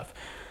interviews and stuff.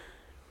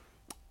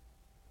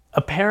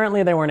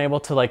 Apparently, they weren't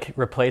able to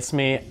replace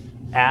me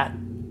at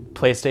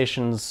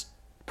PlayStation's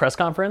press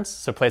conference,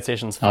 so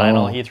PlayStation's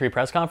final E3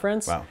 press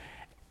conference. Wow.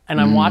 And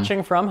I'm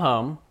watching from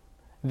home.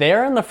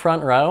 They're in the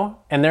front row,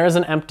 and there is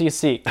an empty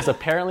seat, because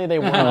apparently they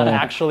were not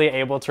actually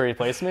able to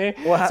replace me.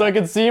 Well, so I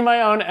could see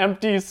my own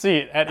empty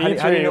seat at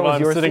E3 while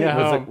I'm sitting at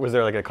home. Was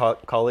there a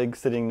colleague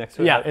sitting next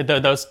to it? Yeah,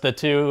 the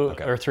two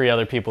or three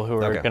other people who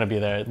were going to be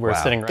there were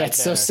sitting right there.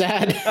 That's so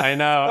sad. I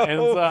know. And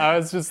so I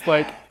was just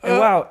like...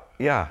 Wow.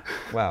 Yeah.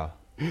 Wow.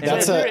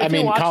 If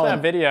you watch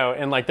that video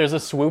and there's a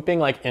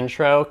swooping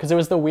intro, because it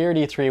was the weird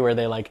E3 where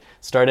they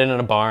started in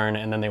a barn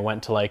and then they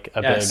went to a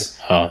big.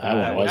 Oh,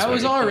 that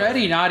was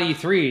already not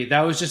E3.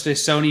 That was just a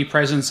Sony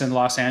presence in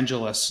Los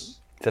Angeles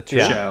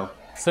show.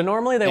 So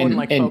normally they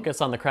wouldn't focus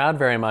on the crowd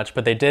very much,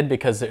 but they did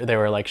because they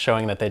were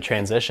showing that they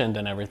transitioned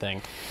and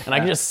everything, and I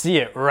can just see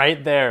it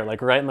right there,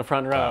 right in the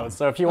front row.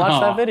 So if you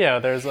watch that video,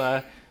 there's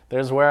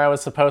where I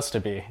was supposed to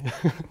be.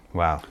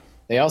 Wow.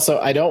 They also,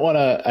 I don't want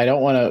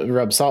to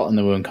rub salt in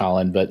the wound,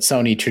 Colin, but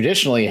Sony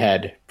traditionally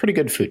had pretty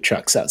good food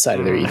trucks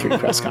outside of their E3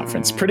 press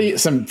conference.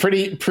 Some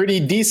pretty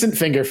decent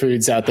finger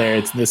foods out there.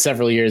 It's the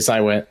several years I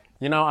went.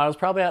 I was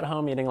probably at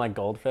home eating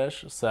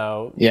goldfish,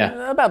 so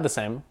about the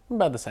same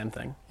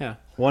thing. Yeah.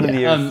 One of the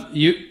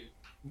years.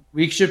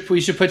 We should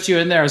put you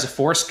in there as a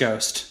Force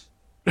ghost.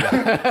 with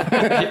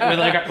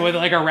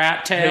a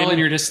rat tail, and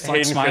you're just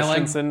Hayden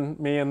smiling. Christensen,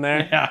 me in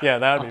there. Yeah,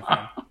 that would be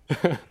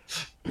fun.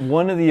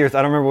 One of the years,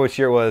 I don't remember which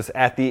year it was,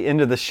 at the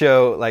end of the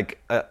show,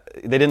 they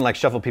didn't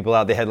shuffle people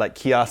out. They had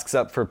kiosks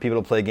up for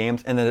people to play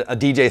games, and then a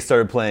DJ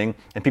started playing,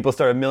 and people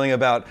started milling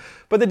about.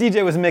 But the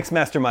DJ was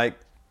Mixmaster Mike,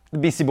 the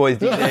Beastie Boys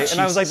DJ,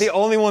 and I was the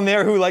only one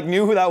there who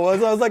knew who that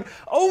was. I was like,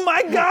 oh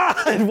my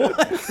God,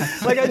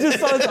 what? I just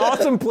saw this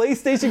awesome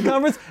PlayStation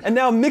conference, and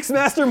now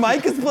Mixmaster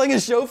Mike is playing a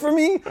show for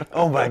me?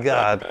 Oh my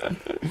God.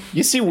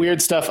 You see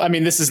weird stuff. I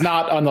mean, this is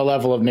not on the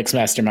level of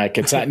Mixmaster Mike.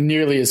 It's not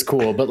nearly as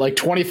cool, but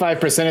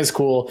 25% as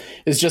cool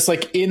is just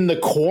in the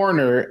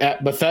corner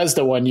at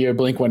Bethesda one year,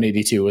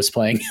 Blink-182 was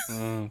playing.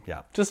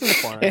 Yeah, just in the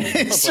corner.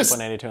 It's just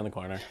Blink-182 in the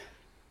corner.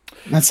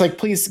 That's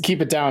please keep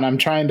it down. I'm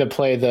trying to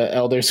play the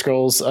Elder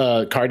Scrolls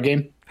card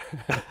game.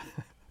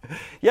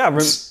 Yeah,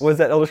 was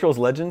that Elder Scrolls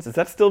Legends? Is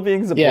that still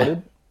being supported?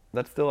 Yeah.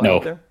 That's still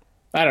out there?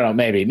 I don't know.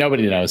 Maybe.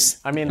 Nobody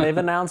knows. I mean, they've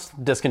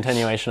announced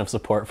discontinuation of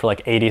support for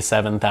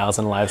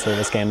 87,000 live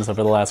service games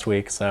over the last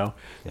week, so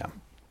yeah,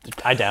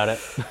 I doubt it.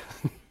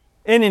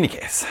 In any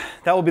case,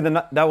 that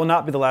will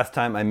not be the last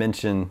time I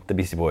mention the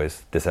Beastie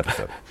Boys this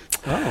episode.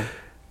 Oh.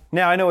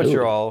 Now, I know what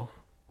you're all...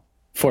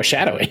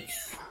 Foreshadowing.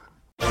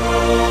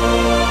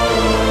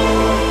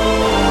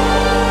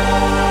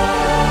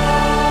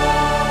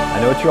 I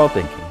know what you're all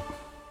thinking.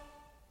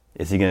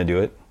 Is he going to do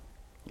it?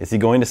 Is he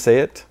going to say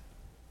it?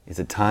 Is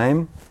it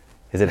time?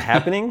 Is it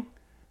happening?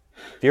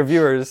 Dear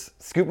viewers,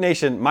 Scoop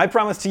Nation, my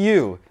promise to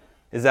you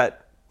is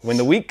that when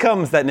the week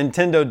comes that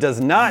Nintendo does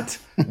not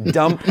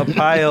dump a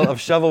pile of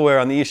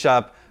shovelware on the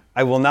eShop,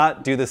 I will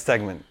not do this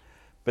segment.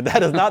 But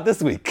that is not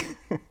this week.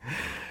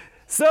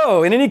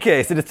 So, in any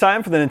case, it is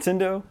time for the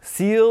Nintendo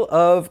Seal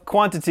of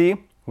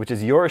Quantity, which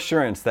is your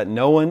assurance that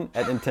no one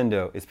at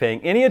Nintendo is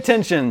paying any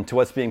attention to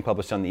what's being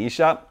published on the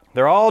eShop.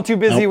 They're all too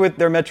busy with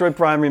their Metroid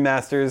Prime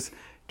remasters,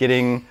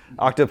 getting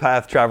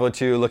Octopath Traveler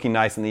 2 looking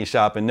nice in the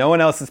eShop, and no one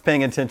else is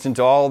paying attention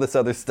to all this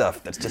other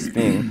stuff that's just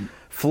being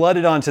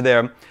flooded onto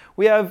there.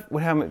 We have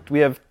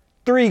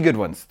three good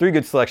ones, three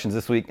good selections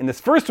this week. And this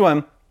first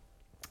one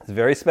is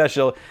very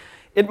special.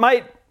 It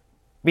might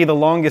be the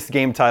longest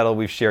game title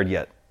we've shared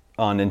yet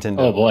on Nintendo.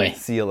 Oh boy.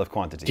 Seal of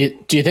Quantity.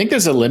 Do you think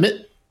there's a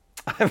limit?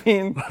 I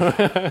mean,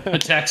 a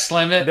text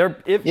limit.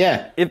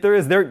 If there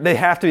is, they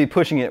have to be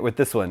pushing it with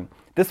this one.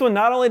 This one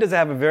not only does it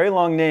have a very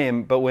long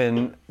name, but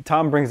when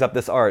Tom brings up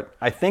this art,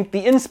 I think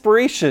the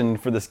inspiration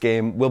for this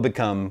game will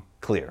become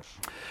clear.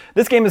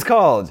 This game is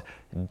called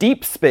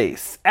Deep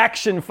Space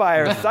Action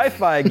Fire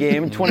Sci-Fi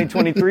Game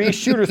 2023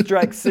 Shooter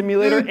Strike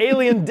Simulator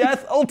Alien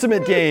Death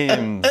Ultimate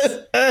Games.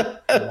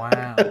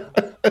 Wow.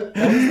 That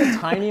is the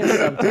tiniest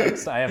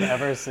subtext I have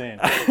ever seen.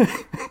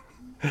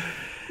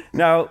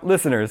 Now,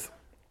 listeners,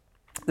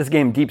 this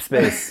game, Deep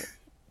Space,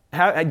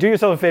 do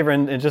yourself a favor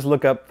and just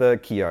look up the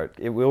key art.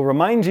 It will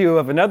remind you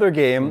of another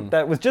game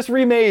that was just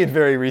remade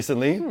very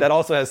recently that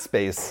also has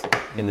space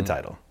in the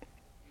title.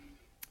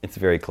 It's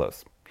very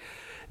close.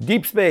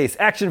 Deep Space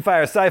Action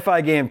Fire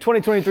Sci-Fi Game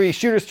 2023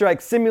 Shooter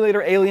Strike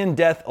Simulator Alien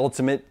Death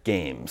Ultimate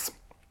Games.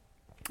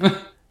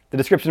 The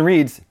description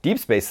reads, Deep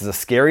Space is a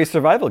scary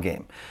survival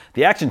game.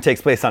 The action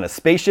takes place on a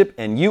spaceship,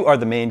 and you are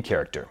the main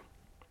character.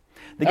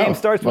 The game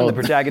starts when the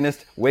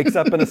protagonist wakes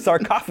up in a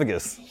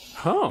sarcophagus,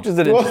 which is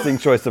an interesting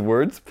choice of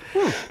words,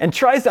 and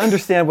tries to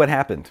understand what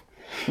happened.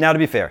 Now, to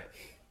be fair,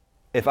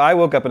 if I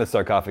woke up in a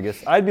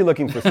sarcophagus, I'd be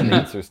looking for some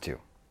answers too.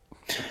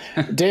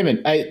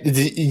 Damon,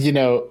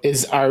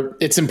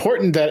 it's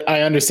important that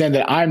I understand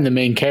that I'm the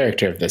main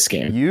character of this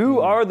game.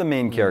 You are the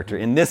main character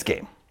in this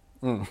game.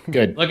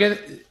 Good. Look at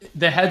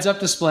the heads-up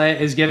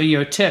display is giving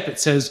you a tip.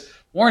 It says,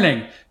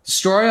 warning,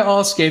 destroy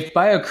all escaped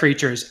bio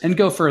creatures and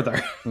go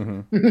further.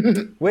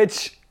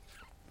 Which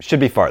should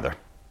be farther,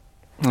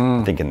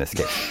 I think, in this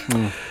case.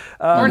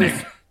 Warning.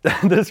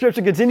 The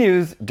description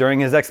continues.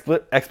 During his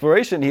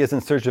exploration, he is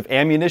in search of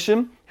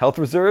ammunition, health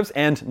reserves,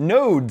 and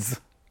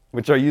nodes,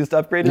 which are used to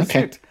upgrade his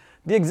suit.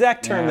 The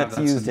exact term that's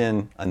used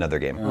in another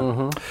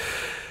game.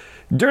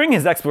 During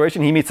his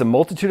exploration, he meets a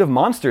multitude of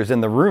monsters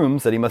in the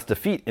rooms that he must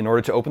defeat in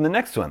order to open the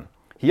next one.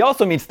 He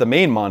also meets the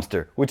main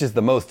monster, which is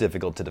the most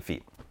difficult to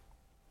defeat.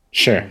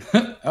 Sure.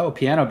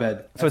 Piano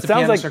bed. So it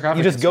sounds like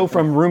you just go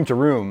from room to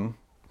room,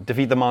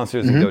 defeat the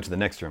monsters, and go to the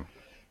next room.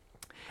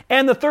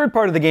 And the third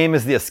part of the game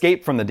is the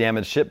escape from the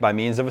damaged ship by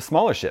means of a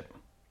smaller ship.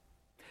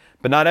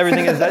 But not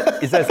everything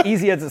is as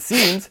easy as it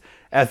seems,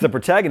 as the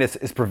protagonist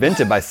is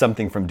prevented by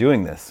something from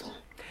doing this.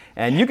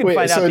 And you can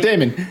find out... So,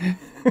 Damon,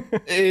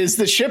 is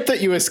the ship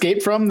that you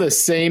escaped from the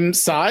same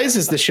size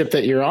as the ship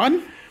that you're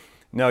on?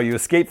 No, you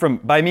escape from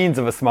by means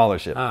of a smaller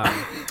ship.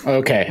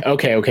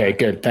 Okay,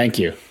 good. Thank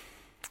you.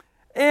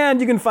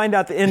 And you can find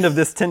out the end of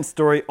this tense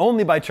story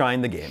only by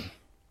trying the game.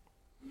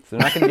 So they're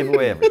not going to give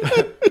away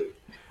everything.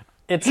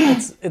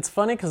 It's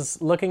funny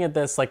because looking at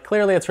this, like,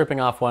 clearly it's ripping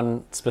off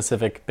one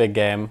specific big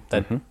game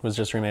that was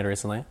just remade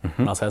recently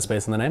and also has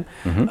space in the name.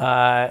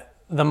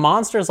 The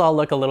monsters all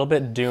look a little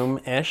bit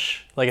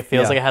Doom-ish. Like, it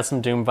feels like it has some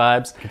Doom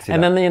vibes.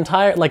 And then the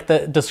entire, like,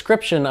 the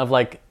description of,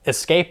 like,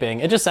 escaping,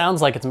 it just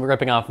sounds like it's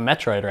ripping off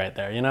Metroid right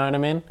there. You know what I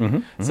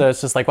mean? So it's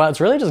just like, wow, it's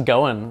really just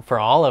going for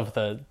all of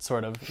the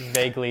sort of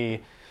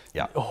vaguely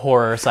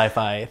horror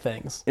sci-fi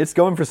things. It's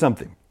going for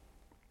something.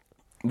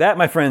 That,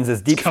 my friends,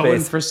 is Deep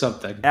Space for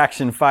something.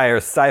 Action Fire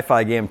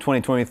Sci-Fi Game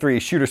 2023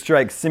 Shooter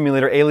Strike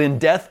Simulator Alien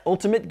Death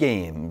Ultimate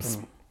Games.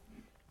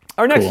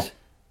 Our next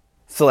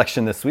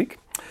selection this week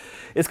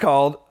is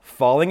called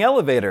Falling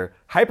Elevator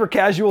Hyper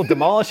Casual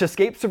Demolish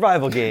Escape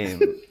Survival Game.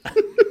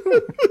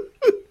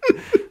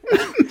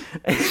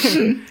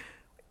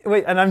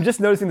 Wait, and I'm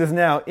just noticing this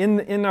now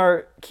in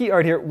our key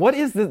art here. What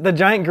is the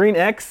giant green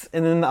X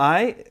and then the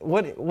I?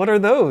 What are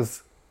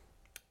those?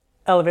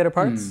 Elevator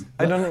parts?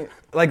 I don't know.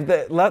 Like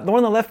the one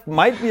on the left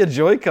might be a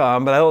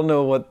Joy-Con, but I don't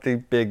know what the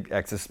big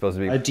X is supposed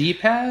to be. A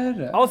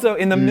D-pad? Also,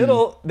 in the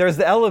middle, there's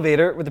the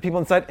elevator with the people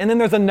inside, and then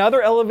there's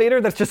another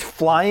elevator that's just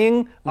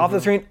flying off the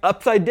screen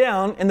upside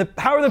down. And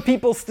how are the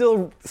people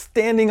still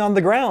standing on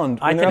the ground?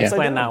 I can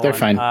explain that one. They're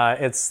fine.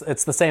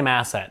 It's the same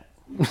asset.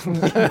 It's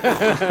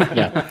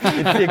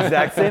the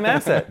exact same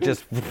asset.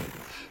 Just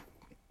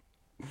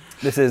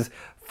this is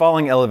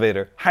Falling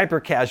Elevator Hyper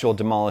Casual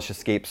Demolish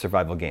Escape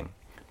Survival Game.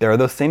 There are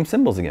those same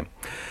symbols again.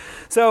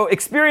 So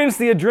experience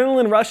the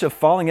adrenaline rush of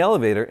Falling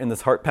Elevator in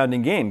this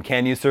heart-pounding game.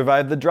 Can you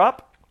survive the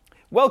drop?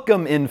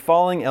 Welcome in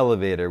Falling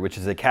Elevator, which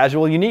is a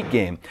casual, unique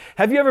game.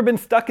 Have you ever been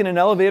stuck in an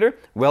elevator?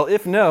 Well,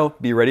 if no,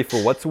 be ready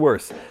for what's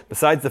worse.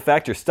 Besides the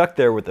fact you're stuck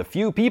there with a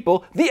few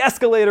people, the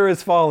escalator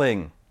is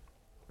falling.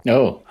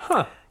 Oh.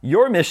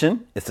 Your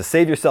mission is to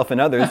save yourself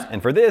and others,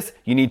 and for this,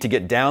 you need to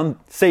get down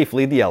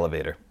safely the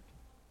elevator.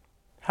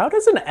 How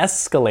does an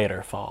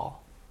escalator fall?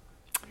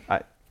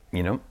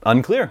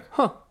 Unclear.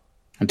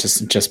 It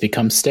just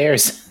becomes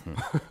stairs.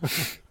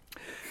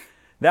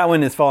 That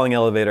one is Falling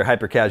Elevator,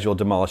 Hyper Casual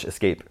Demolish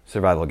Escape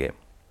Survival Game.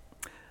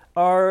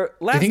 Our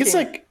last I think game, it's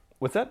like...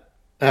 What's that?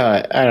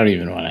 I don't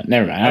even want to...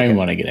 Never mind. I don't even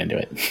want to get into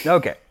it.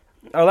 Okay.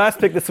 Our last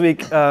pick this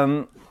week,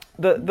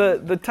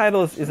 the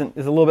title is a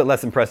little bit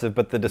less impressive,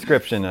 but the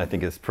description, I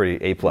think, is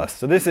pretty A+.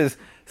 So this is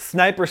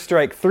Sniper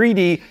Strike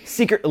 3D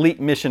Secret Elite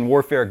Mission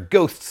Warfare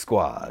Ghost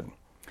Squad.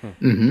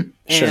 And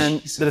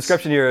the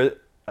description here...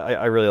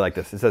 I really like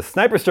this. It says,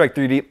 Sniper Strike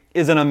 3D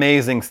is an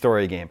amazing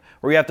story game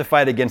where you have to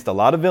fight against a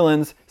lot of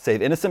villains,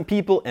 save innocent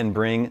people, and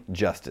bring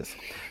justice.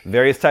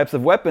 Various types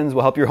of weapons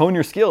will help you hone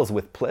your skills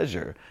with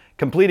pleasure,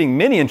 completing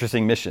many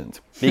interesting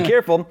missions. Be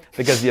careful,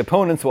 because the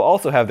opponents will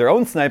also have their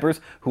own snipers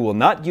who will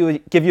not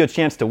give you a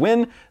chance to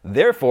win.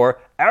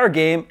 Therefore, our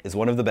game is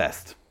one of the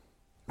best.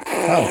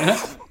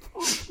 Oh.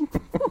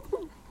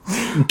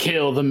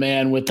 Kill the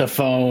man with the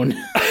phone.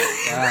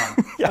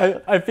 Yeah.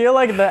 I feel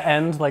like the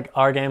end, like,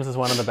 our games is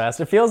one of the best.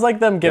 It feels like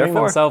them giving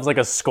themselves like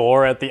a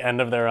score at the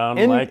end of their own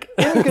in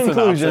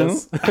conclusion.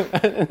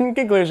 In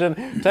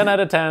conclusion, 10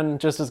 out of 10,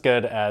 just as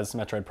good as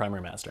Metroid Prime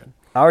Remastered.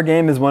 Our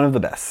game is one of the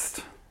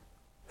best.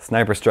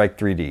 Sniper Strike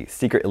 3D,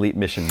 Secret Elite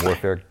Mission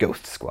Warfare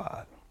Ghost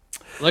Squad.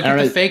 Look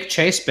at the fake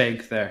chase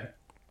bank there.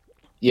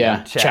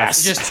 Yeah,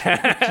 chess.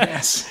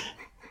 Yes.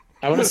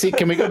 I want to see,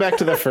 can we go back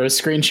to the first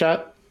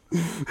screenshot?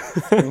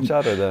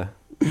 Screenshot or the...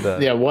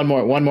 one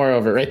more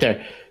over right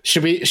there.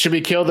 Should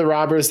we kill the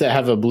robbers that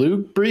have a blue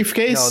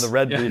briefcase? No, the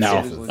red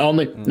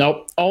briefcases.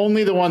 No,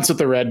 only the ones with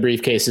the red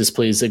briefcases,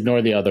 please.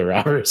 Ignore the other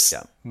robbers.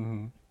 Yeah.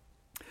 Mm-hmm.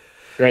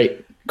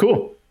 Great.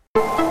 Cool.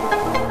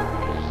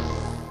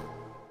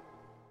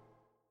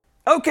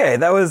 Okay,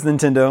 that was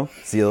Nintendo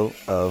Seal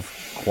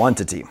of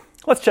Quantity.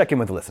 Let's check in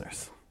with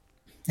listeners.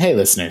 Hey,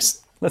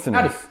 listeners.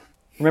 Listeners,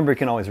 remember you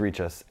can always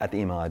reach us at the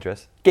email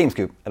address,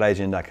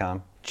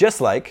 gamescoop@ign.com,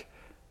 just like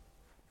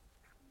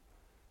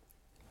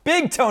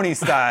Big Tony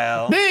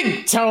Style.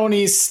 Big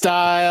Tony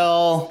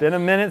Style. Been a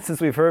minute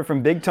since we've heard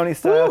from Big Tony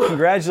Style. Woo.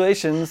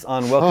 Congratulations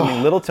on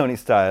welcoming Little Tony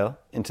Style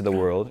into the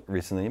world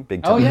recently.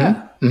 Big Tony. Oh,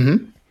 yeah.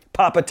 Mm-hmm.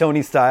 Papa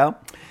Tony Style.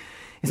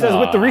 He says,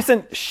 with the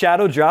recent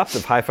shadow drops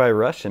of Hi-Fi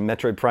Rush and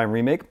Metroid Prime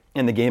Remake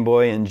and the Game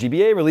Boy and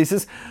GBA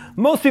releases,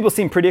 most people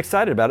seem pretty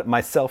excited about it,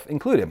 myself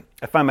included.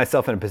 I find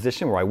myself in a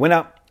position where I went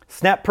out,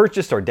 snap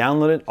purchased or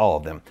downloaded all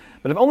of them,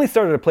 but I've only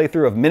started a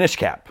playthrough of Minish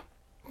Cap,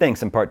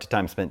 thanks in part to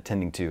time spent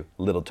tending to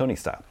Little Tony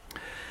Style.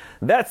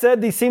 That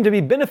said, these seem to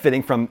be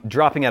benefiting from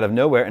dropping out of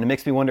nowhere, and it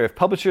makes me wonder if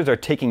publishers are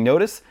taking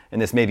notice,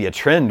 and this may be a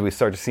trend we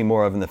start to see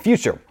more of in the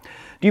future.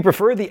 Do you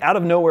prefer the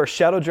out-of-nowhere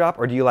shadow drop,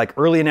 or do you like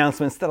early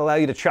announcements that allow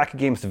you to track a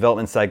game's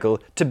development cycle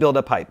to build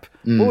up hype?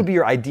 What would be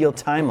your ideal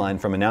timeline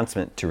from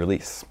announcement to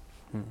release?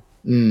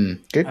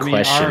 Good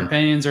question. Our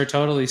opinions are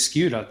totally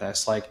skewed on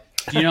this. Like,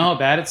 do you know how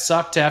bad it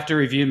sucked to have to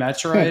review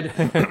Metroid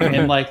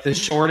in like the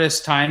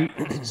shortest time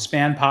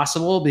span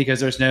possible because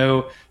there's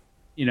no,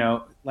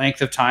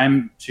 length of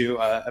time to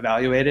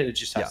evaluate it? It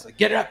just has to like,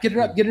 get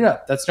it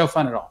up. That's no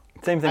fun at all.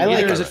 Same thing.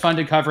 Neither is it fun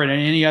to cover it in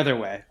any other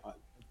way,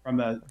 from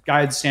a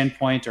guide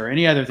standpoint or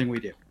any other thing we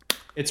do.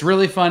 It's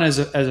really fun as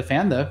a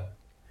fan, though.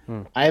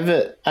 I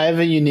have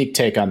a unique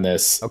take on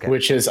this,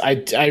 which is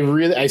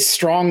I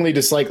strongly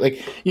dislike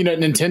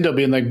Nintendo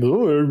being like,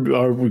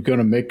 are we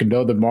gonna make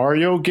another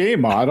Mario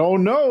game? I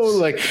don't know.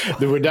 Like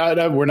we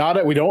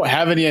don't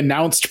have any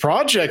announced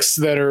projects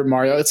that are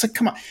Mario. It's like,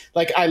 come on.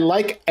 Like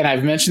and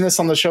I've mentioned this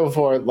on the show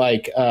before,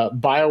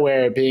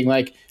 BioWare being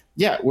like,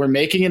 yeah, we're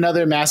making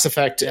another Mass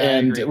Effect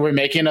and we're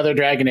making another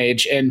Dragon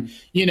Age, and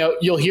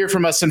you'll hear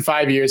from us in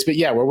 5 years, but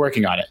yeah, we're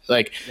working on it.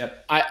 Like,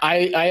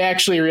 I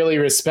actually really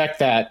respect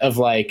that of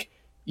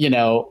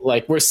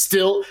we're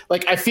still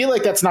I feel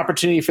like that's an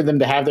opportunity for them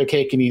to have their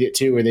cake and eat it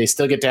too, where they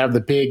still get to have the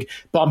big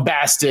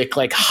bombastic,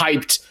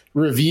 hyped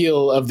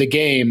reveal of the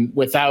game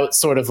without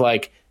sort of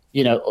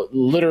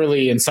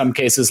literally in some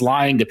cases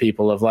lying to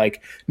people of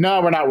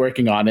no, we're not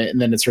working on it, and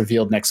then it's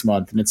revealed next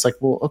month, and it's like,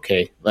 well,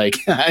 okay,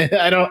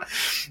 I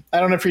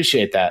don't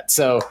appreciate that.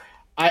 So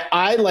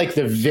I like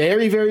the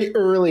very, very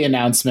early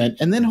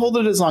announcement, and then hold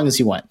it as long as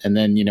you want, and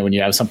then when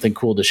you have something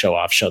cool to show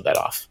off, show that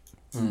off.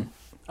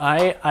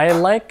 I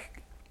like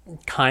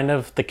kind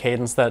of the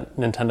cadence that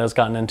Nintendo's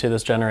gotten into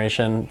this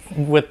generation,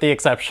 with the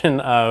exception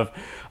of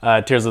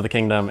Tears of the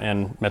Kingdom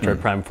and Metroid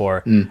Prime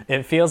 4.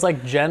 It feels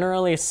like,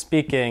 generally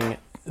speaking,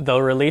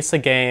 they'll release a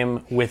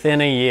game within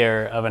a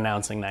year of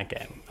announcing that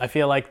game. I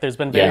feel like there's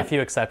been very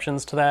few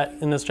exceptions to that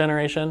in this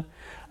generation.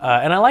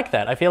 And I like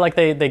that. I feel like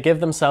they give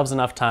themselves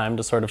enough time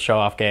to sort of show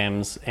off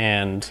games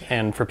and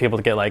for people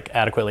to get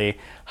adequately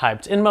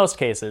hyped in most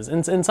cases.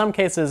 In some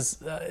cases,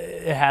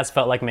 it has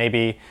felt like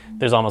maybe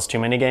there's almost too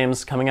many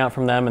games coming out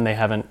from them and they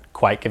haven't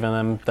quite given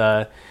them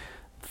the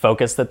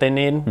focus that they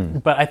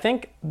need. But I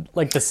think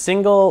the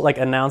single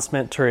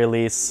announcement to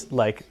release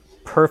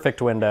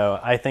perfect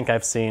window I think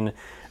I've seen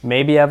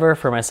maybe ever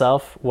for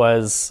myself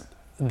was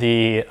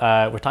the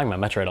we're talking about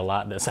Metroid a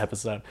lot this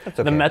episode.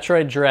 The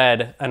Metroid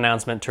Dread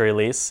announcement to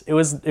release. It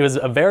was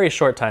a very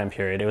short time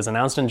period. It was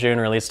announced in June,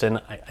 released in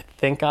I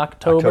think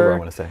October. I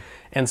want to say.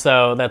 And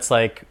so that's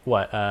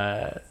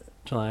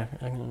July,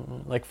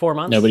 4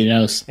 months. Nobody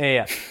knows.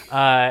 Yeah.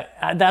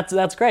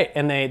 That's great,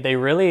 and they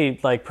really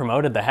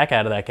promoted the heck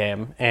out of that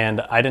game,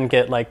 and I didn't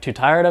get too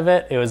tired of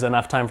it. It was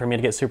enough time for me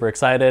to get super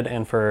excited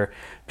and for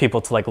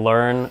people to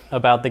learn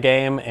about the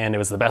game, and it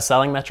was the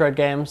best-selling Metroid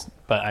games.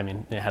 But I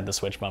mean, it had the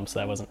Switch bump, so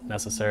that wasn't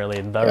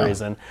necessarily the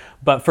reason.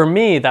 But for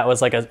me, that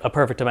was a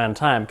perfect amount of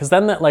time, because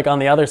then on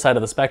the other side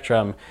of the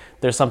spectrum,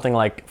 there's something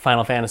like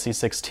Final Fantasy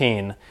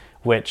 16,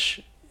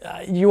 which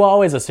you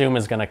always assume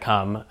is going to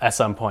come at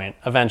some point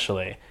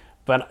eventually.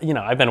 But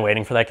I've been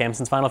waiting for that game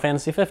since Final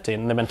Fantasy 15,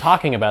 and they've been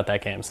talking about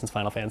that game since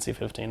Final Fantasy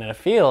 15, and it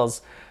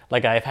feels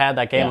like I've had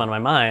that game on my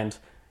mind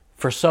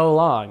for so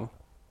long.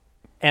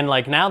 And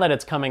now that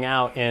it's coming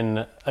out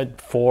in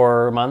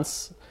 4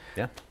 months,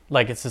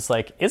 it's just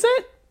is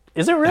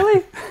it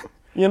really?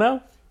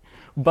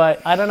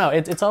 But I don't know.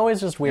 It's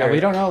always just weird. Yeah, we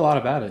don't know a lot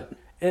about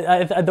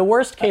it. The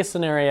worst case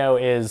scenario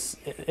is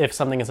if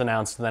something is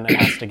announced and then it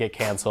has to get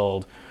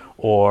canceled,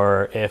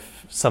 or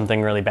if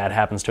something really bad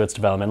happens to its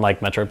development,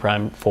 like Metroid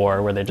Prime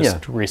 4, where they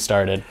just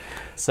restarted.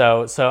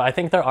 So I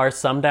think there are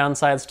some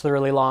downsides to the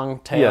really long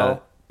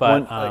tail.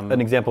 But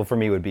an example for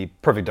me would be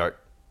Perfect Dark.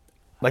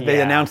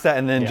 They announced that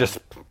and then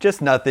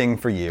just nothing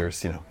for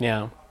years,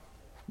 Yeah.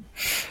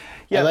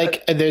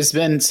 There's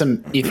been some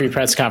E3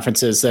 press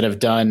conferences that have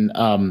done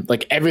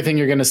like everything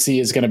you're going to see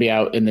is going to be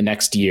out in the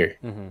next year.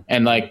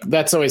 And like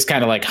that's always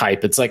kind of like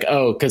hype. It's like,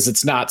 oh, because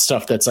it's not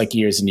stuff that's like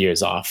years and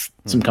years off.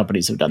 Some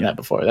companies have done that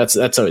before.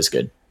 That's always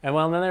good. And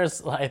well, and then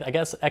there's, I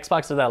guess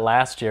Xbox did that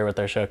last year with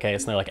their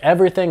showcase, and they're like,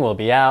 everything will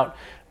be out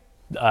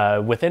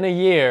within a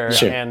year,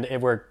 and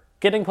we're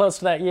getting close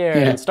to that year,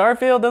 and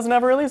Starfield doesn't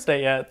have a release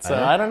date yet, so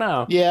I don't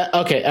know. Yeah,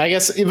 okay, I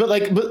guess,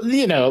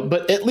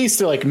 but at least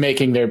they're like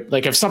making their,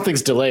 like if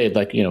something's delayed,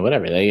 like,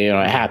 whatever,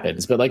 it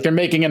happens, but like they're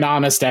making an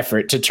honest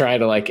effort to try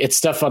to like, it's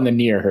stuff on the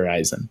near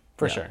horizon.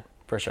 For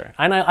sure.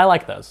 And I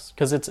like those,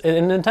 because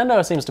and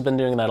Nintendo seems to have been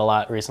doing that a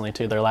lot recently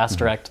too. Their last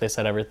Direct, they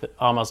said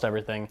almost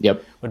everything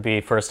would be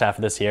first half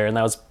of this year, and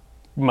that was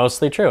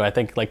mostly true. I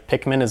think like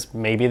Pikmin is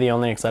maybe the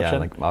only exception. Yeah,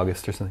 like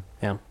August or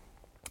something.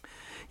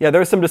 Yeah, there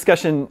was some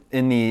discussion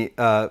in the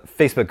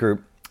Facebook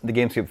group, the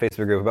GameScoop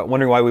Facebook group, about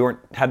wondering why we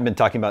hadn't been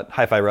talking about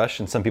Hi-Fi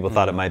Rush, and some people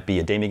thought it might be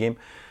a Damie game.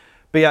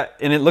 But yeah,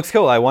 and it looks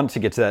cool. I wanted to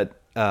get to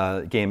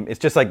that game. It's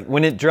just like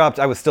when it dropped,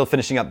 I was still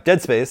finishing up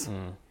Dead Space.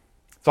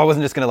 So I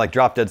wasn't just going to like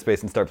drop Dead Space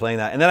and start playing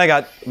that. And then I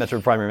got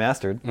Metroid Prime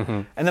Remastered.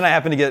 And then I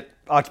happened to get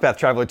Octopath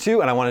Traveler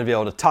 2, and I wanted to be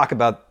able to talk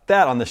about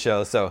that on the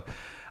show. So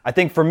I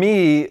think for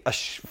me,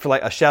 for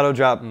like a shadow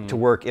drop to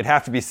work, they'd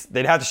have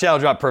to shadow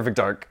drop Perfect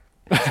Dark.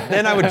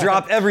 Then I would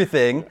drop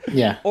everything.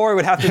 Or it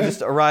would have to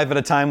just arrive at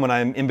a time when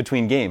I'm in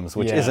between games,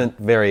 which isn't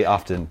very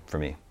often for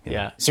me.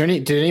 Is there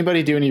did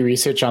anybody do any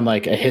research on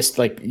like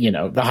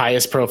the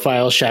highest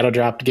profile shadow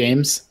dropped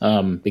games?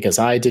 Because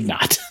I did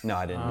not. No,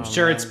 I didn't. I'm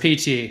sure it's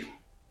PT.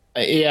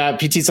 Yeah,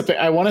 PT's up there.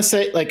 I want to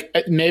say, like,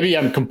 maybe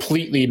I'm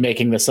completely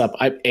making this up.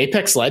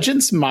 Apex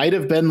Legends might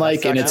have been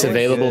like, and it's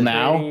available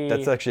now.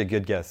 That's actually a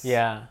good guess.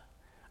 Yeah.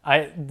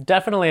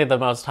 Definitely the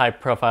most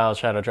high-profile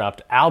shadow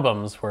dropped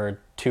albums were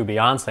 2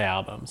 Beyonce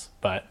albums,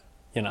 but,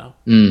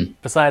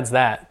 besides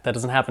that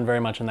doesn't happen very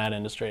much in that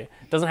industry.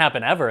 It doesn't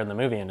happen ever in the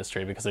movie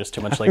industry because there's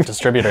too much, like,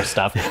 distributor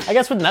stuff. I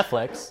guess with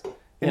Netflix.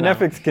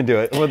 Netflix can do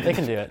it. Well, they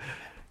can do it.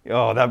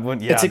 Oh, that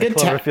one! Yeah, it's a good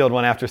Cloverfield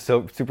one after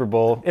Super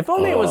Bowl. If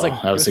only it was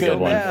like that was a good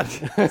one.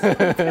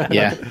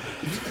 Yeah,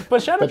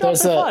 but Shadow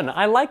Drops are fun.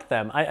 I like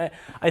them. I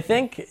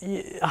think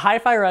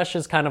Hi-Fi Rush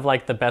is kind of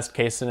like the best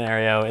case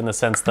scenario in the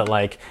sense that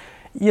like,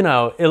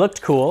 it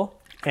looked cool,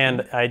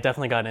 and I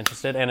definitely got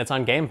interested, and it's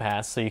on Game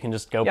Pass, so you can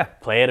just go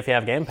play it if you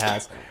have Game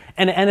Pass.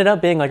 And it ended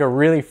up being like a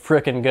really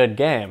freaking good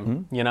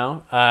game,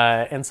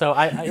 And so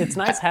it's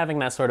nice having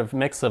that sort of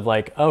mix of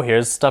like, oh,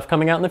 here's stuff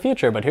coming out in the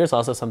future, but here's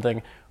also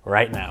something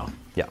right now.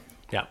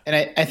 Yeah. And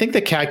I think the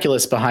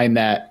calculus behind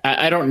that,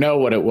 I don't know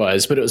what it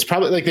was, but it was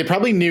probably like they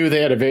probably knew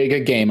they had a very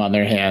good game on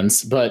their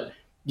hands, but,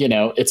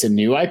 it's a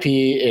new IP.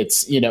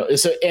 It's,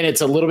 and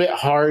it's a little bit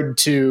hard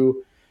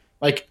to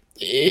like,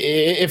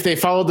 if they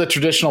followed the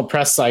traditional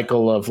press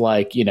cycle of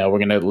like, we're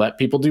going to let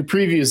people do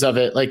previews of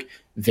it, like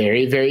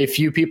very, very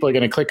few people are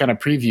going to click on a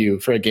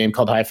preview for a game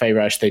called Hi-Fi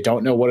Rush. They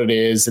don't know what it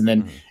is. And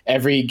then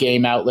every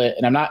game outlet,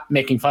 and I'm not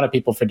making fun of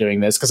people for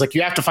doing this, because like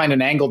you have to find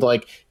an angle to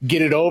like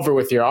get it over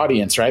with your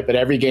audience, right? But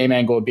every game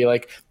angle would be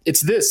like, it's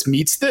this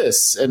meets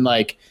this. And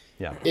like,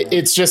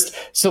 it's just,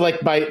 so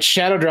like by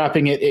shadow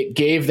dropping it, it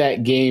gave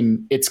that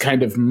game its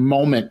kind of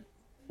moment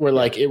where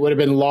like it would have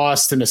been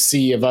lost in a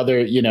sea of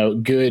other,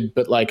 good,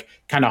 but like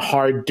kind of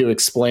hard to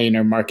explain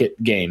or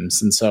market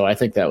games. And so I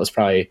think that was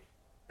probably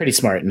pretty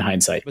smart in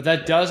hindsight. But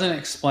that doesn't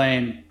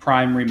explain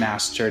Prime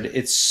Remastered.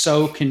 It's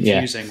so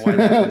confusing why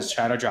that was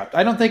shadow dropped.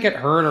 I don't think it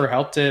hurt or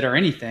helped it or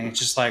anything. It's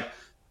just like,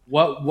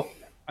 what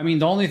I mean,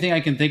 the only thing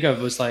I can think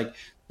of was like,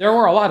 there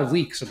were a lot of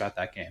leaks about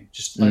that game,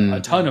 just like a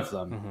ton of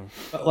them.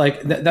 But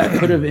like that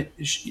could have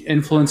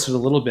influenced it a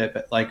little bit,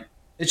 but like,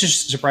 it's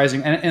just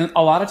surprising. And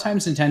a lot of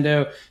times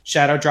Nintendo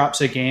shadow drops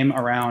a game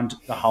around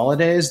the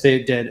holidays.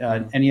 They did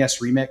an NES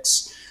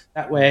remix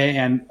that way.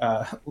 And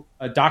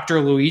Dr.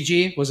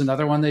 Luigi was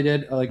another one they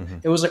did. Like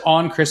it was like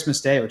on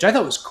Christmas Day, which I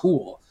thought was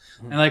cool.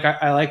 And like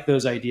I like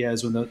those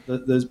ideas when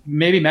the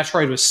maybe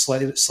Metroid was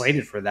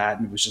slated for that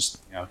and it was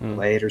just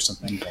delayed or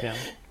something. Yeah.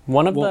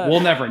 We'll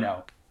never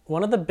know.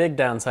 One of the big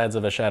downsides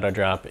of a shadow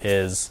drop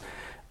is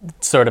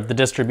sort of the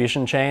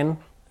distribution chain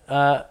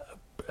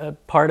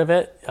part of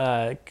it,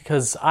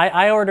 because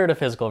I ordered a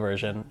physical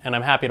version and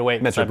I'm happy to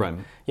wait. Metroid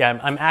Prime. Yeah,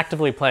 I'm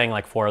actively playing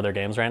like 4 other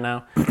games right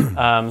now,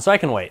 so I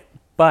can wait.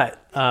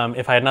 But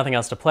if I had nothing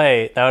else to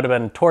play, that would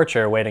have been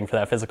torture waiting for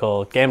that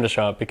physical game to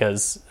show up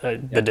because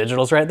the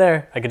digital's right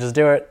there. I could just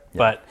do it.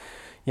 Yeah.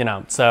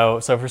 But so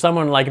for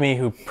someone like me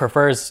who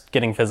prefers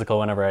getting physical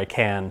whenever I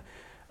can,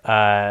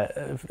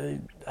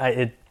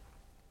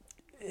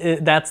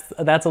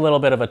 that's a little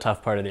bit of a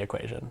tough part of the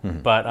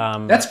equation.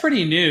 But that's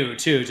pretty new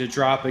too, to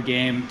drop a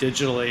game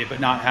digitally but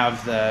not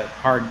have the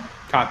hard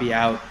copy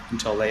out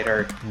until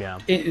later. Yeah.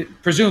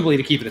 Presumably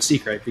to keep it a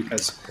secret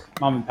because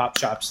mom and pop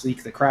shops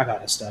leak the crap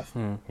out of stuff.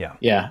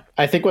 Yeah.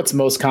 I think what's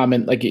most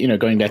common, like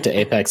going back to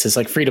Apex, is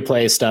like free to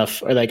play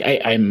stuff, or like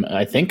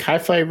I think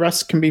Hi-Fi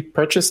Rush can be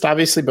purchased,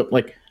 obviously, but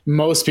like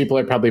most people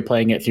are probably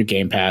playing it through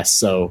Game Pass,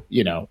 so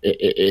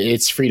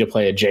it's free to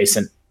play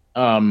adjacent.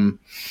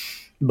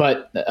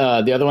 But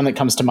the other one that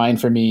comes to mind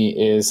for me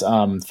is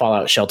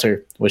Fallout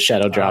Shelter, was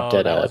shadow dropped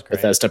at a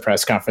Bethesda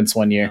press conference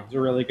one year. It was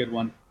a really good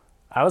one.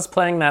 I was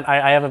playing that.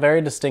 I have a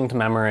very distinct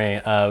memory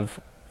of,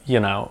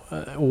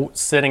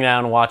 sitting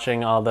down,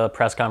 watching all the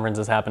press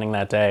conferences happening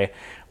that day,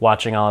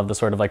 watching all of the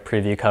sort of like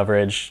preview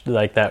coverage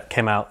like that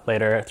came out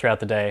later throughout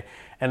the day.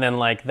 And then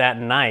like that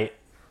night,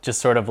 just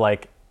sort of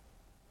like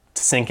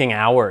sinking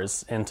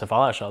hours into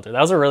Fallout Shelter. That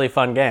was a really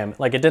fun game.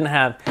 Like it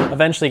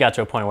eventually got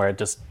to a point where it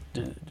just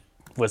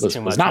was too much.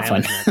 It was not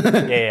fun.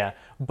 Yeah.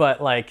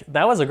 But like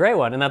that was a great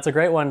one, and that's a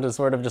great one to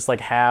sort of just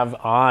like have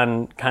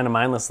on kind of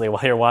mindlessly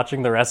while you're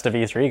watching the rest of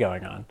E3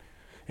 going on.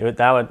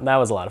 That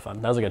was a lot of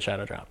fun. That was a good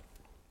shadow drop.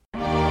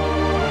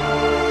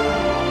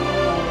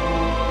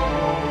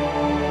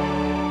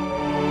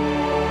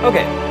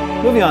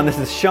 Okay, moving on. This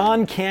is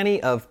Sean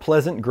Canny of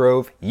Pleasant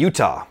Grove,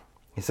 Utah.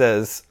 He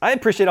says, I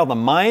appreciate all the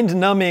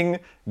mind-numbing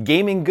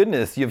gaming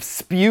goodness you've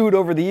spewed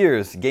over the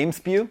years. Game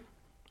spew?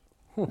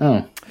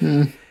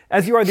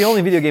 As you are the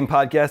only video game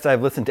podcast,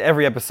 I've listened to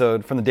every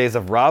episode from the days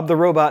of Rob the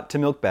Robot to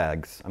Milk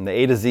Bags. I'm the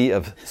A to Z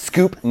of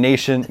Scoop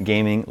Nation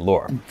gaming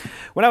lore.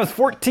 When I was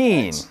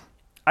 14,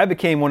 I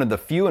became one of the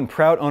few and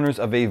proud owners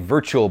of a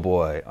Virtual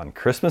Boy on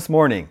Christmas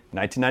morning,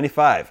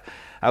 1995.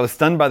 I was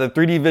stunned by the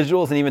 3D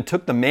visuals and even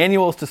took the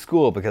manuals to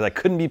school because I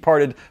couldn't be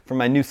parted from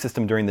my new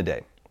system during the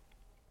day.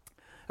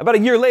 About a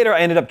year later, I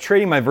ended up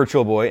trading my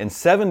Virtual Boy and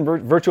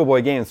 7 Virtual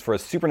Boy games for a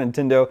Super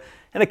Nintendo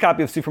and a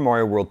copy of Super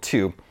Mario World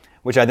 2,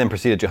 which I then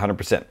proceeded to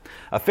 100%.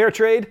 A fair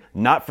trade,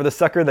 not for the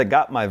sucker that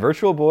got my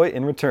Virtual Boy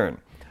in return.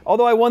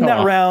 Although I won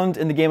that round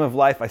in the game of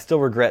life, I still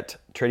regret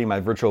trading my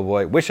Virtual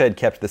Boy. Wish I had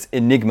kept this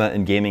enigma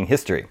in gaming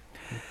history.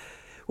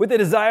 With a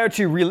desire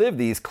to relive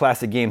these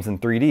classic games in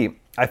 3D,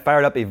 I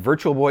fired up a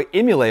Virtual Boy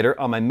emulator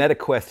on my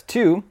MetaQuest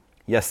 2.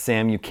 Yes,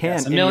 Sam, you can.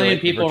 Yes, a million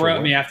people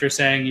wrote me after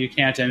saying you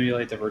can't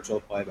emulate the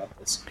Virtual Boy about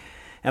this.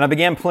 And I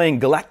began playing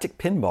Galactic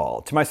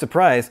Pinball. To my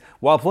surprise,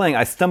 while playing,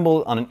 I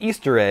stumbled on an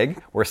Easter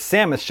egg where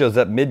Samus shows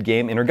up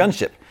mid-game in her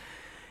gunship.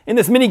 In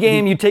this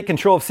mini-game, you take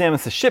control of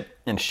Samus' ship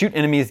and shoot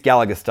enemies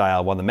Galaga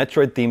style while the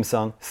Metroid theme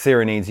song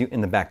serenades you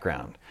in the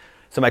background.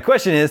 So my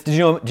question is, did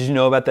you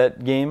know about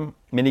that game,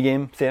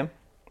 mini-game, Sam?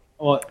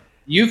 Well,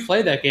 you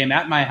played that game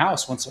at my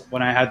house once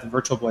when I had the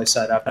Virtual Boy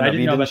set up. And I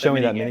didn't know about show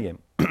me that mini-game.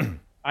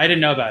 I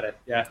didn't know about it.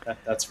 Yeah,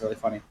 that's really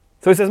funny.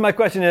 So he says, my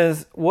question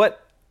is,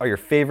 what are your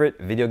favorite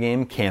video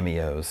game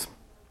cameos?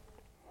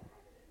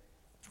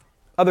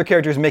 Other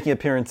characters making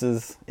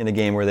appearances in a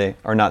game where they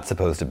are not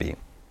supposed to be.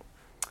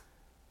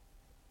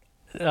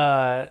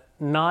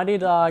 Naughty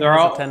Dog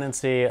has a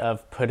tendency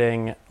of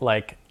putting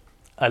like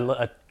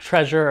a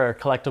treasure or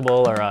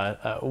collectible or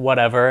a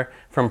whatever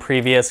from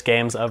previous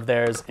games of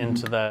theirs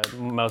into the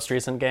most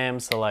recent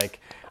games. So like,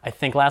 I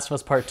think Last of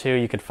Us Part 2,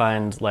 you could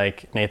find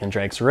like Nathan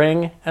Drake's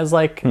ring as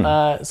like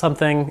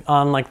something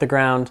on like the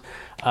ground.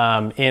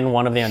 In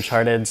one of the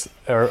Uncharted's,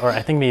 or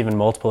I think even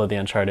multiple of the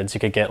Uncharted's, you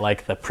could get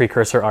like the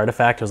precursor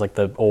artifact. It was like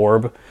the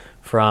orb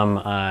from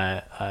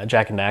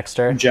Jack and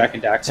Daxter. Jack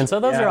and Daxter. And so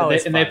those are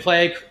always fun.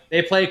 And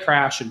they play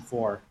Crash in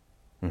 4.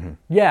 Mm-hmm.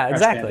 Yeah,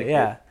 exactly.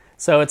 Yeah.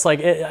 So it's like,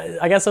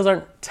 I guess those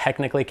aren't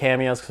technically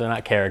cameos because they're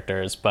not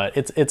characters, but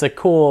it's a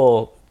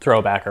cool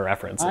throwback or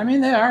reference. I mean,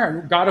 they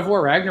are. God of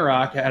War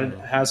Ragnarok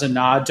has a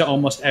nod to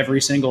almost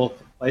every single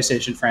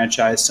PlayStation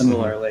franchise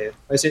similarly.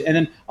 Mm-hmm. And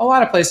then a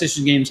lot of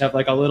PlayStation games have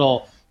like a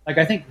little, like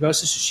I think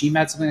Ghost of Tsushima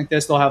had something like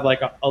this. They'll have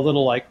like a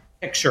little like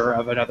picture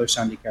of another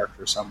Sony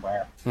character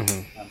somewhere.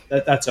 Mm-hmm.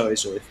 That's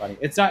always really funny.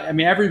 It's not, I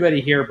mean,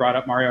 everybody here brought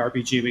up Mario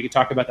RPG. We could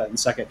talk about that in a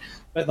second.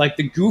 But like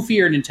the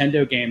goofier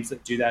Nintendo games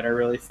that do that are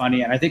really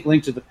funny. And I think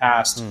Link to the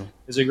Past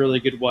is a really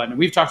good one. And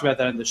we've talked about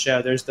that in the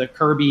show. There's the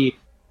Kirby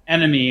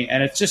enemy,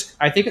 and it's just,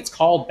 I think it's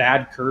called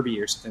Bad Kirby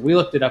or something. We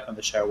looked it up on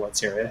the show once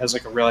here. It has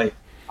like a really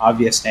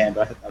obvious name,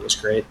 but I thought that was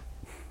great.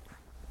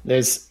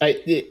 It's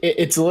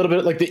a little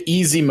bit like the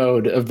easy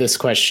mode of this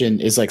question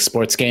is like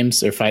sports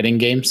games or fighting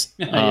games.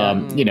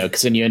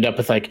 Because then you end up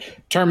with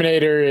like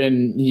Terminator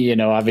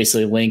and,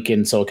 obviously Link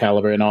and Soul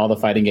Calibur and all the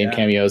fighting game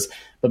cameos.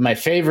 But my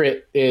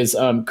favorite is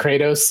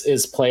Kratos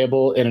is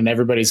playable in an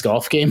Everybody's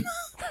Golf game.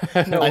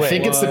 I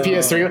think it's the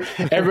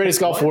PS3. Everybody's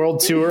Golf World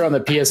Tour on the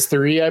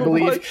PS3, I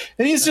believe.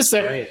 And he's just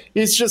there.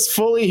 He's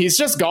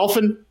just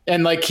golfing.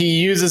 And like he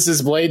uses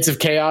his Blades of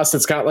Chaos.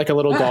 It's got like a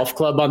little golf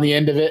club on the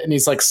end of it. And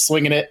he's like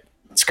swinging it.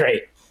 It's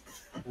great.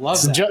 Love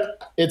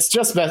that. It's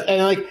just best.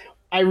 And like,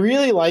 I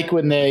really like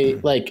when they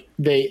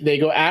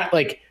go at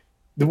like,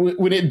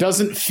 when it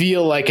doesn't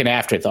feel like an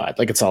afterthought,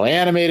 like it's all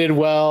animated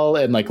well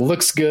and like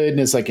looks good and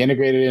it's like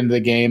integrated into the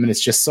game and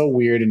it's just so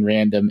weird and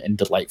random and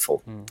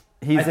delightful.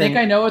 I think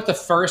I know what the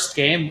first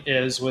game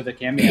is with a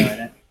cameo in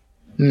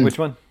it. Which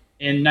one?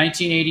 In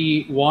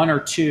 1981 or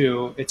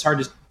 2, it's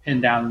hard to pin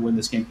down when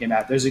this game came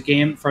out. There's a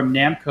game from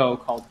Namco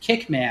called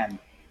Kickman,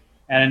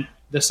 and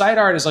the side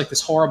art is like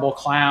this horrible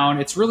clown.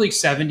 It's really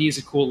 70s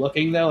and cool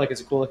looking though, like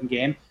it's a cool looking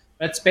game.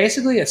 It's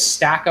basically a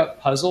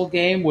stack-up puzzle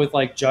game with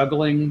like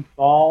juggling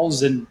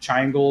balls and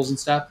triangles and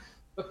stuff.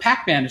 But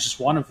Pac-Man is just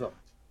one of them.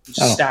 It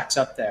just stacks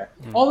up there.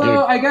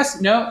 Although I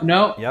guess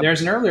no,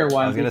 there's an earlier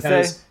one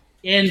because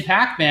in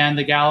Pac-Man,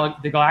 the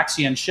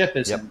Galaxian ship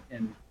is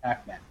in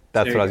Pac-Man.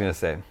 That's what I was going to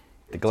say.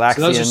 The Galaxian.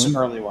 So those are some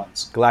early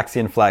ones.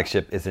 Galaxian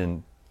flagship is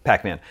in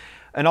Pac-Man.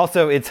 And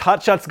also, it's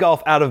Hot Shots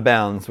Golf Out of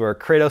Bounds, where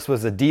Kratos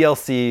was a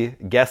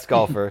DLC guest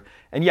golfer.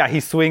 And yeah, he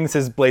swings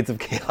his Blades of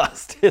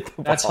Chaos to hit the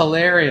ball. That's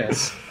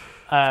hilarious.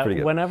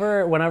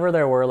 Whenever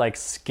there were like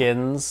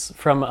skins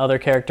from other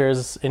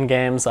characters in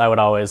games, I would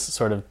always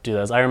sort of do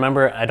those. I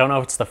remember, I don't know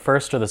if it's the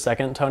first or the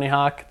second Tony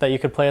Hawk that you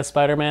could play as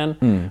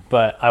Spider-Man,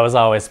 but I was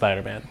always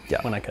Spider-Man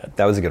when I could.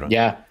 That was a good one.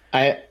 Yeah,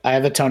 I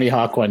have a Tony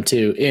Hawk one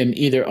too. In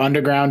either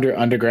Underground or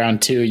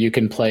Underground 2, you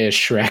can play as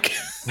Shrek.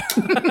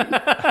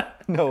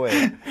 No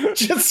way.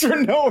 Just for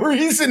no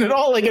reason at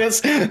all. Like, it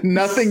has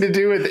nothing to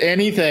do with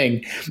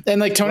anything. And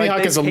like Tony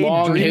Hawk has a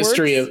long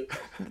history of...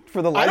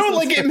 For the I don't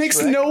like it.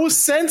 Makes no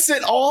sense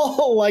at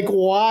all. Like,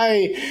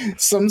 why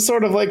some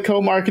sort of like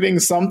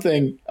co-marketing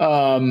something.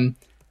 And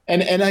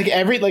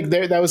like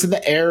that was in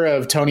the era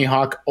of Tony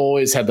Hawk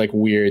always had like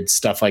weird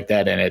stuff like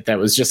that in it. That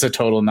was just a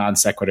total non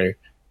sequitur.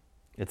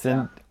 It's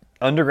in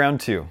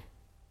Underground 2.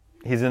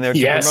 He's in there to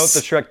promote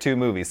the Shrek 2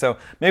 movie. So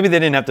maybe they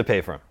didn't have to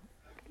pay for him.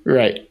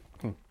 Right.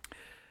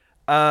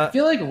 I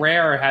feel like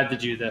Rare had to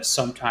do this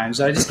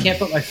sometimes. I just can't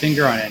put my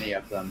finger on any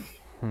of them.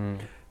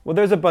 Well,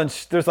 there's a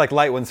bunch. There's like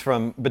light ones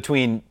from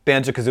between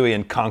Banjo-Kazooie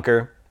and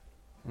Conker.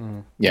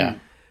 Yeah.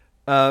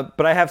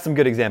 But I have some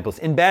good examples.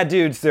 In Bad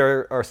Dudes,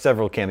 there are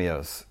several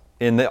cameos.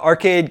 In the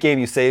arcade game,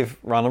 you save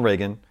Ronald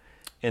Reagan.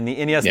 In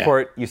the NES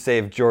port, you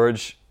save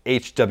George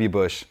H.W.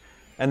 Bush.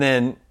 And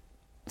then,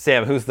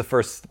 Sam, who's the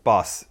first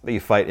boss that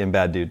you fight in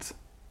Bad Dudes?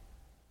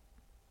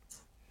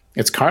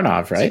 It's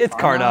Karnov, right? It's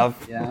Karnov.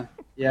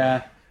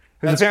 Yeah.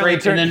 Who's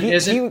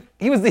apparently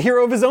he was the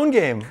hero of his own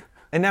game.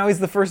 And now he's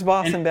the first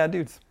boss in Bad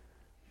Dudes.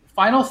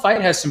 Final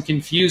Fight has some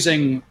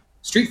confusing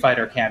Street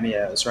Fighter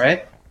cameos,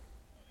 right?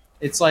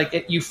 It's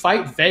like you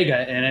fight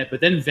Vega in it,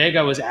 but then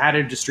Vega was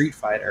added to Street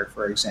Fighter,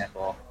 for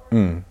example.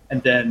 And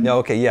then... No,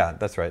 okay, yeah,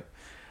 that's right.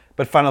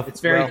 But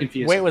It's very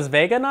confusing. Wait, was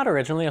Vega not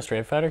originally a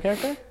Street Fighter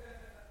character?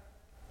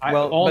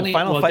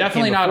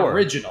 Definitely not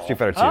original. Street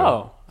Fighter 2.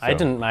 Oh,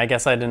 so. I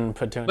guess I didn't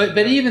put two. But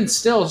even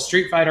still,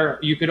 Street Fighter,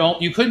 you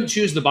couldn't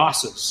choose the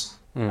bosses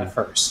at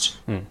first.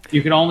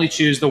 You could only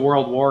choose the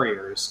World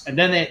Warriors, and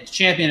then the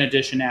Champion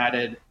Edition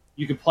added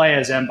you could play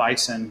as M.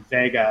 Bison,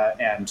 Vega,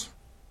 and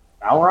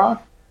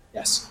Balrog.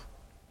 Yes.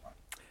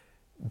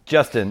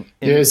 Justin,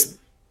 go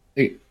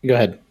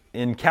ahead.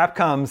 In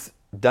Capcom's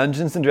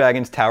Dungeons and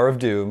Dragons Tower of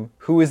Doom,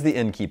 who is the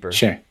innkeeper?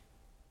 Sure.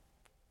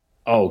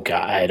 Oh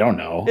God, I don't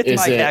know.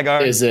 It's Mike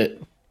Hagar. Is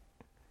it?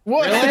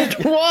 What?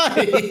 Really? Why?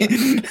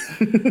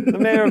 The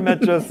mayor of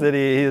Metro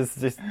City. He is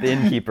just the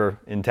innkeeper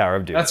in Tower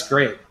of Doom. That's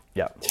great.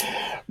 Yeah.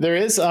 There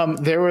was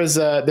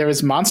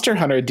Monster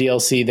Hunter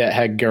DLC that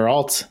had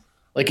Geralt.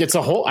 Like, it's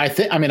a whole.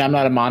 I'm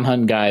not a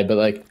Monhunt guy, but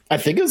like I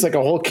think it was like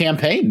a whole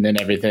campaign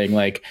and everything.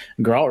 Like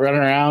Geralt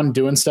running around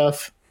doing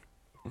stuff.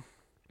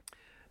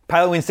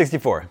 Pilotwings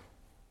 64.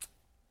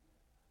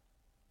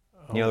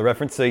 You know the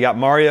reference? So you got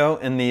Mario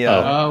in the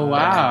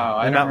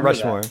wow. in Mount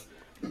Rushmore.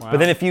 Wow. But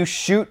then if you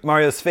shoot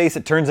Mario's face,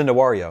 it turns into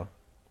Wario.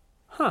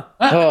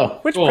 Huh.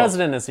 Which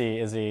president is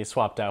he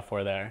swapped out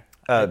for there?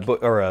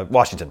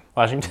 Washington.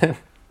 Washington.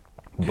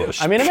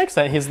 Bush. I mean, it makes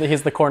sense.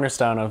 He's the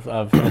cornerstone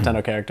of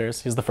Nintendo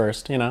characters. He's the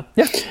first, you know?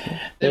 Yeah.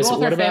 They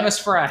both are famous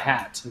for a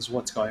hat, is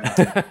what's going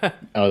on.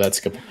 Oh,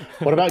 that's good.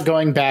 What about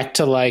going back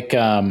to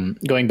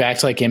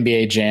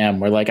NBA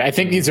Jam, where like I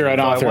think these are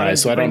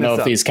unauthorized, so I don't know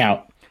if these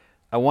count.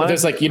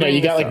 There's like,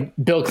 you got like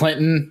Bill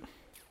Clinton.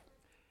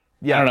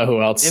 Yeah. I don't know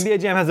who else.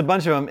 NBA Jam has a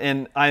bunch of them,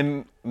 and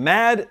I'm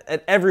mad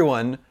at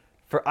everyone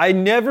for I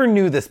never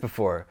knew this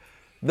before.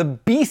 The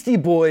Beastie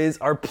Boys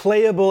are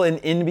playable in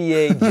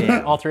NBA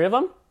Jam. All three of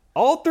them?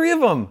 All three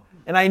of them.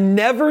 And I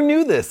never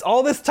knew this.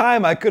 All this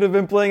time I could have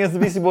been playing as the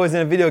Beastie Boys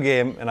in a video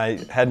game, and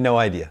I had no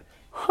idea.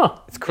 Huh.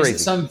 It's crazy.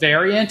 Is it some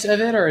variant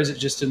of it, or is it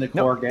just in the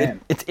core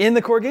game? It's in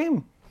the core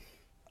game.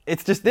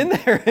 It's just in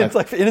there. It's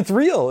like, and it's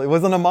real. It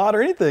wasn't a mod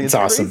or anything. It's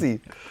awesome. Crazy.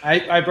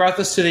 I brought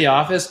this to the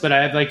office, but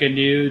I have like a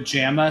new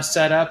JAMA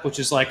setup, which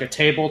is like a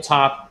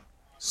tabletop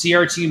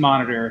CRT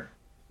monitor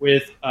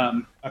with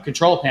a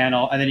control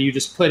panel, and then you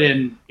just put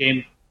in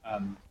game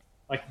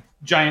like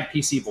giant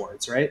PC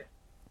boards, right?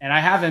 And I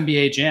have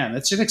NBA Jam.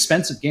 It's an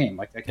expensive game.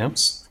 Like that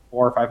game's $400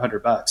 or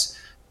 $500,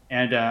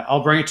 and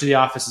I'll bring it to the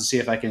office and see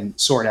if I can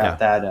sort out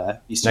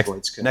that Beastie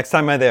Boys. Next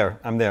time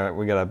I'm there.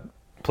 We gotta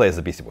play as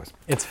the Beastie Boys.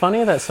 It's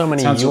funny that so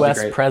many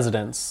U.S.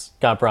 presidents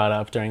got brought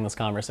up during this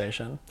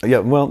conversation. Yeah,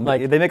 well,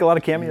 like they make a lot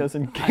of cameos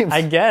in games.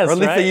 I guess, or at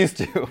least right? they used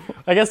to.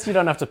 I guess you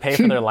don't have to pay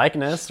for their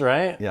likeness,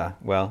 right? Yeah,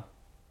 well.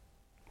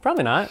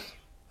 Probably not.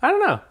 I don't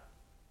know.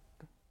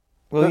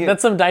 Well,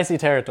 that's some dicey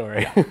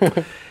territory.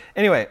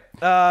 Anyway,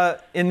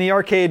 in the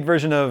arcade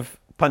version of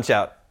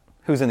Punch-Out,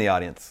 who's in the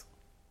audience?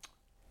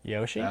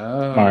 Yoshi?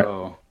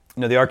 Oh.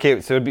 No, the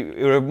arcade, so it would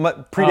have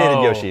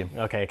predated Yoshi.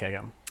 Okay.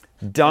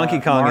 Donkey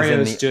Kong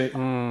Mario's is in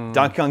the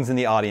Donkey Kong's in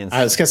the audience.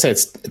 I was gonna say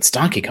it's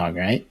Donkey Kong,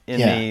 right? In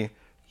the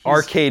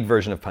arcade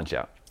version of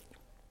Punch-Out.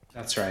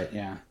 That's right.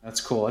 Yeah,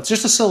 that's cool. It's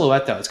just a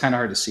silhouette though. It's kind of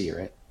hard to see,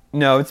 right?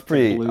 No, it's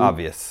pretty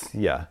obvious.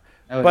 Yeah,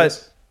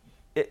 But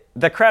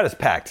the crowd is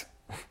packed.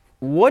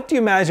 What do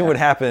you imagine would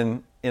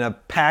happen in a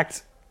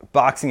packed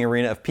boxing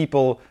arena if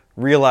people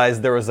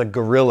realized there was a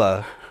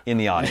gorilla in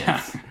the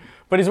audience? Yeah.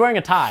 But he's wearing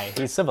a tie.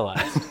 He's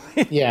civilized.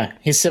 Yeah,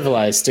 he's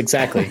civilized.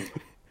 Exactly.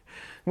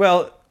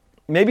 Well,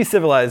 maybe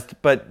civilized,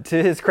 but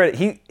to his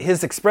credit,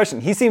 his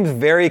expression, he seems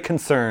very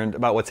concerned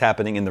about what's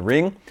happening in the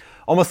ring.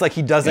 Almost like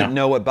he doesn't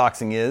know what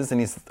boxing is,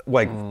 and he's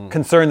like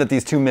concerned that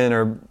these two men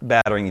are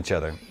battering each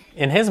other.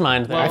 In his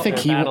mind, I think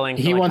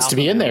he wants to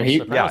be in there.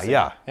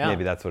 Yeah,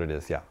 maybe that's what it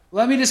is. Yeah.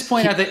 Let me just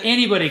point out that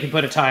anybody can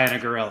put a tie on a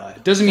gorilla.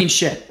 It doesn't mean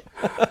shit.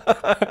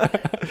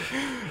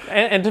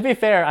 and to be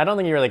fair, I don't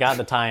think he really got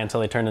the tie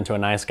until he turned into a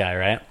nice guy,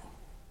 right?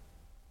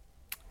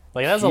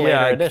 Like that's a later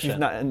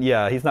addition.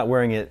 He's not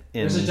wearing it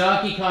in. There's a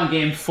Donkey Kong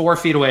game 4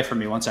 feet away from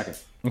me. 1 second.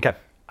 Okay.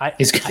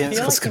 He's going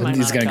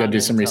to go do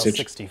some research.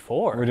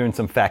 64. We're doing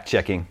some fact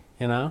checking,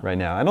 right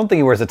now. I don't think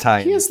he wears a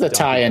tie. He has the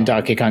tie in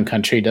Donkey Kong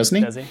Country, doesn't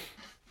he? Does he?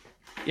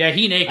 Yeah,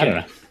 he naked. I don't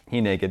know.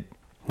 He naked.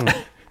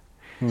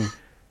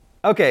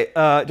 Okay,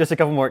 just a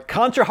couple more.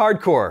 Contra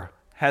Hardcore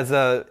has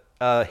a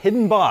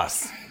hidden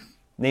boss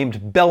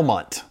named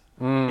Belmont,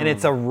 and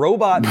it's a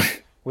robot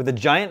with a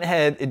giant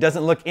head. It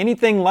doesn't look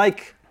anything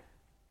like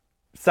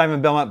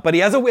Simon Belmont, but he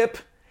has a whip,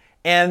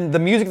 and the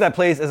music that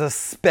plays is a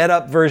sped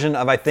up version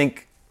of, I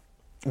think,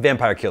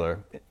 Vampire Killer.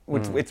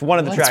 It's one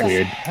of the tracks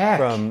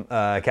from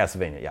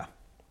Castlevania. Yeah.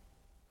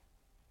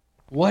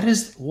 What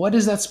is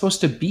that supposed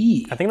to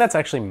be? I think that's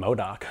actually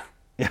MODOK.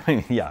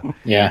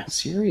 Yeah.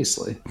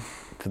 Seriously.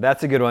 So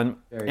that's a good one.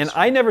 And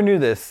I never knew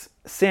this.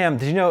 Sam,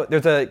 did you know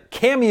there's a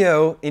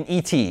cameo in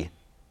E.T.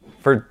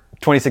 for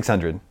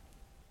 2600?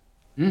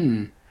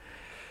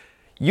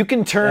 You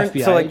can turn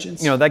FBI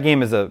agents? That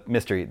game is a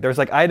mystery. There's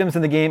like items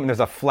in the game, and there's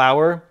a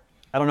flower.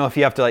 I don't know if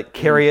you have to like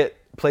carry it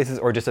places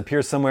or just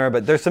appears somewhere,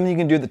 but there's something you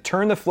can do to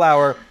turn the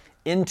flower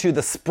into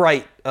the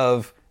sprite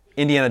of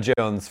Indiana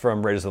Jones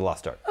from Raiders of the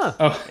Lost Ark.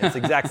 Oh, it's the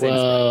exact same.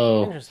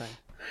 Whoa. Interesting.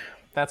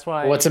 That's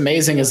why. What's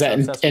amazing is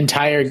that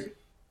entire.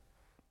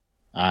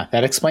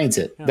 That explains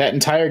it. Yeah. That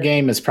entire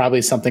game is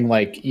probably something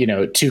like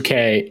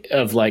 2K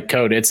of like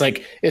code. It's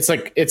like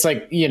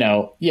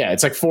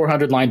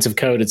 400 lines of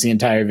code. It's the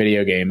entire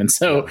video game, and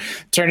so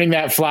turning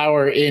that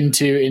flower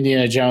into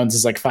Indiana Jones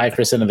is like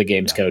 5% of the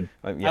game's code.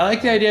 I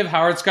like the idea of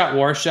Howard Scott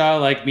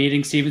Warshaw like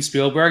meeting Steven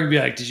Spielberg and be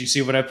like, "Did you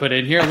see what I put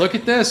in here? Look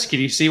at this.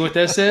 Can you see what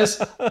this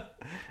is?"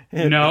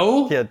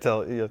 No, can't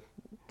tell. Yeah.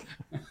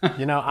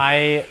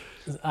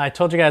 I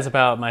told you guys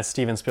about my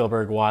Steven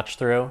Spielberg watch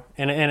through,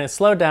 and it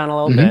slowed down a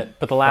little bit,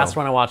 but the last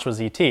one I watched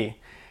was E.T.,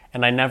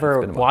 and I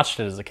never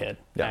watched it as a kid,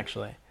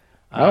 actually.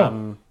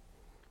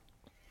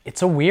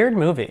 It's a weird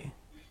movie.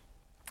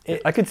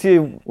 I could see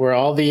were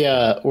all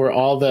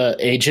the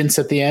agents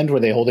at the end, were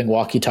they holding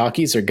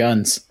walkie-talkies or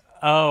guns?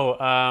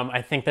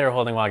 I think they were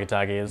holding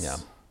walkie-talkies. Yeah.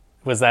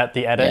 Was that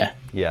the edit?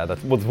 Yeah,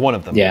 that was one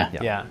of them.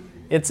 Yeah.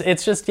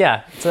 It's just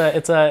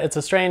it's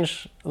a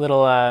strange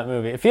little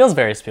movie. It feels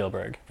very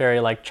Spielberg, very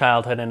like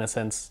childhood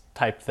innocence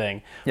type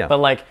thing. Yeah. But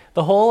like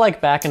the whole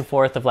like back and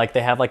forth of like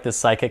they have like this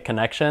psychic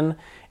connection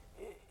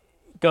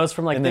goes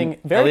from like being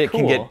very Elliot cool.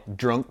 can get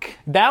drunk.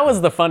 That was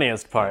the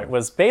funniest part.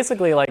 Was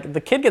basically like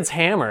the kid gets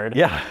hammered.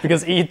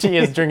 Because E.T.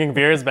 is drinking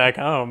beers back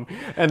home,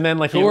 and then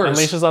like he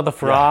unleashes all the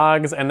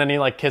frogs, and then he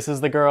like kisses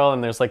the girl,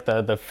 and there's like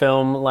the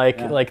film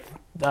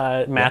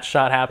match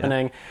shot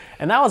happening,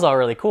 and that was all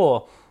really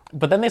cool.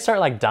 But then they start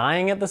like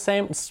dying at the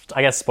same,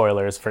 I guess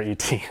spoilers for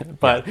E.T.,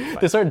 but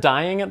they start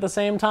dying at the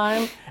same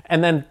time,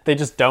 and then they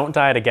just don't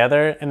die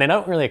together, and they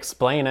don't really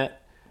explain it.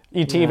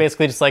 E.T.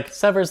 basically just like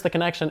severs the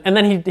connection, and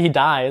then he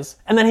dies,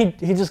 and then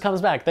he just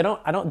comes back.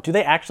 Do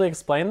they actually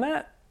explain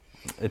that?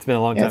 It's been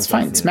a long time. It's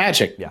fine. It's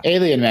magic. Yeah.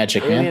 Alien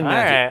magic, man. All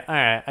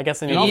right. I guess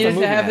he needed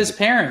to have his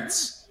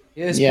parents.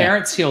 His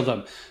parents healed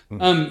him.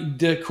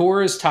 The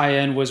Coors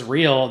tie-in was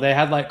real. They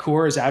had like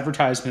Coors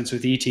advertisements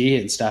with ET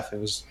and stuff.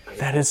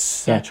 That is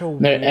such a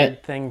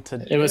weird thing to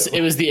do. It was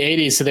the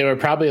 80s, so they were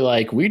probably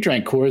like, we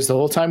drank Coors the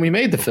whole time we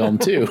made the film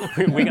too.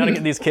 we got to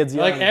get these kids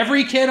young. Like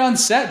every kid on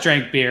set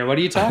drank beer. What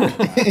are you talking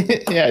about?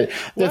 Yeah,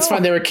 that's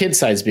fine. They were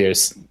kid-sized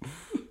beers.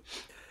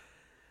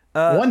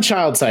 One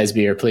child-sized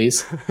beer,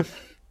 please.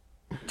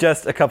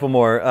 Just a couple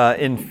more.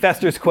 In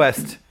Fester's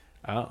Quest,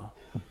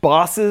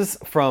 bosses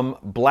from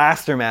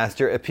Blaster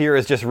Master appear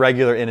as just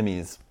regular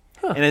enemies.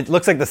 And it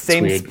looks like the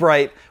same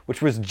sprite,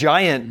 which was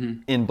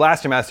giant in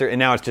Blaster Master, and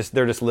now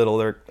they're just little.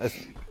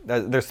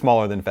 They're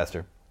smaller than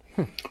Fester.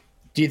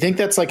 Do you think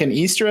that's like an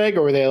Easter egg,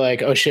 or were they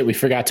like, oh shit, we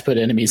forgot to put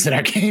enemies in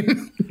our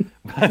game?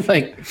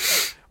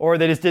 Or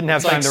they just didn't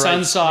have time to write.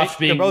 Sunsoft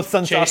being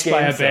chased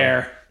by a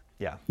bear.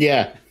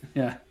 Yeah.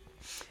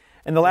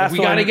 And the last we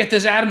got to get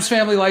this Addams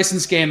Family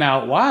license game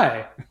out.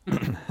 Why?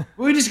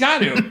 We just got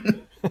to.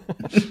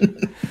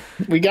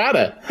 We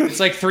gotta.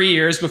 It's like 3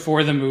 years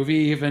before the movie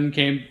even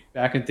came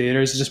back in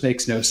theaters. It just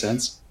makes no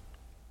sense.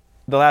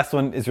 The last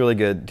one is really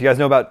good. Do you guys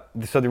know about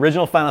the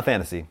original Final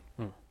Fantasy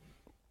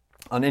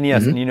on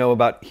NES? And you know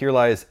about Here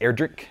Lies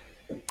Erdrick?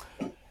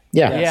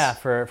 Yeah.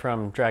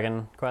 From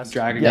Dragon Quest.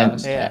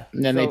 Quest. Yeah.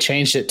 And then they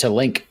changed it to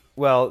Link.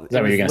 Well, is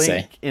that what you're gonna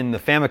Link say? In the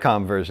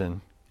Famicom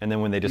version, and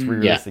then when they just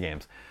re-released the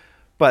games.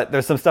 But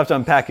there's some stuff to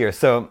unpack here.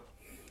 So,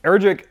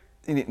 Erdrick,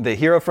 the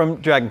hero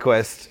from Dragon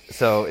Quest.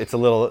 So it's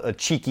a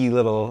cheeky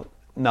little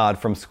nod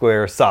from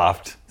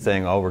Squaresoft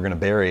saying, "Oh, we're gonna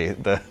bury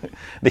the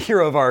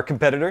hero of our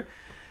competitor."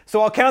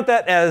 So I'll count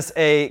that as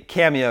a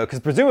cameo because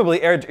presumably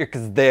Erdrick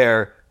is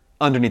there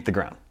underneath the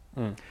ground.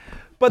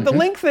 But the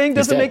Link thing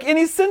doesn't make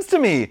any sense to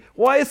me.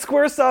 Why is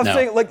Squaresoft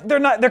saying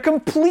they're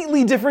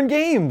completely different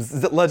games?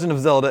 Is it Legend of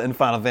Zelda and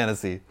Final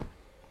Fantasy?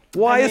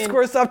 Why is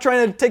Squaresoft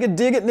trying to take a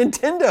dig at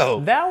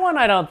Nintendo? That one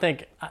I don't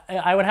think.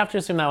 I would have to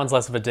assume that one's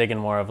less of a dig and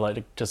more of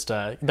like just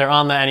they're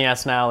on the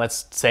NES now.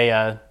 Let's say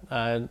a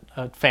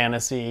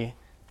fantasy,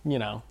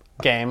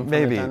 game for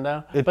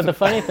Nintendo. But the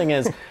funny thing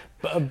is,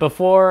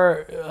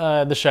 before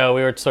the show,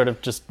 we were sort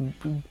of just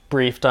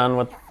briefed on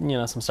what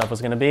some stuff was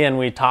going to be, and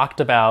we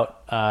talked about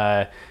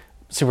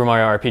Super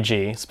Mario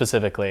RPG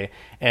specifically,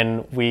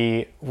 and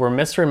we were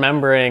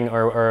misremembering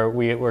or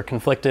we were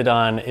conflicted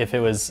on if it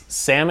was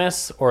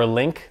Samus or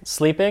Link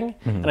sleeping,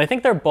 and I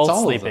think they're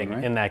both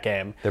sleeping in that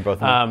game. They're both.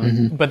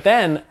 But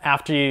then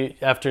after you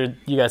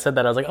guys said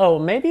that, I was like, oh,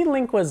 maybe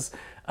Link was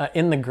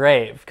in the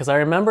grave, because I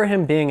remember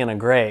him being in a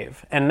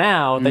grave, and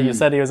now that you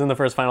said he was in the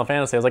first Final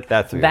Fantasy, I was like,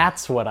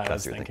 that's what I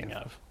was thinking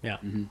of. Yeah.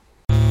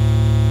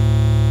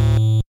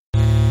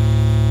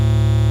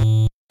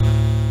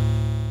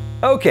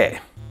 Okay.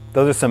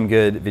 Those are some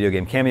good video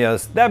game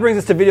cameos. That brings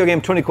us to Video Game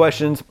 20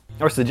 Questions.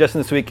 Our suggestion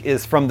this week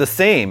is from the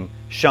same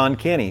Sean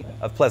Canny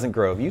of Pleasant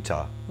Grove,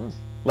 Utah.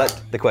 Let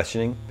the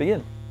questioning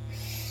begin.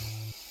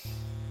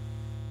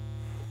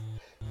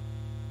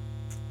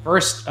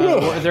 First,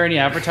 were there any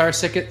Avatar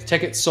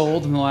tickets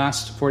sold in the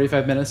last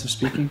 45 minutes of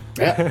speaking?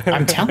 Yeah,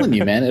 I'm telling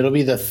you, man, it'll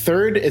be the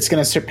third. It's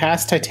going to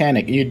surpass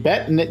Titanic. You'd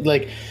bet.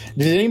 Did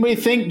anybody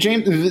think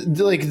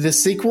the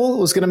sequel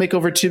was going to make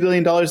over $2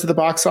 billion at the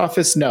box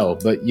office? No,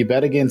 but you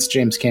bet against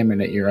James Cameron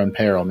at your own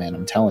peril, man.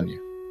 I'm telling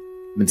you.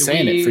 I've been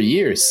saying it for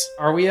years.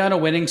 Are we on a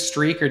winning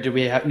streak, or did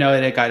we have? No,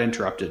 it got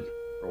interrupted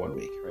for 1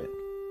 week, right?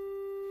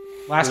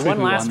 Last week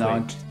we won though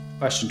on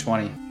question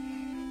 20.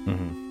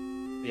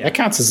 Yeah. That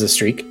counts as a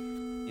streak.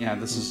 Yeah,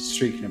 this is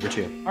streak number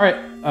 2. All right.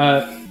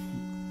 I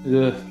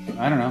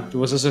don't know.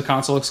 Was this a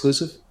console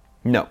exclusive?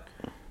 No.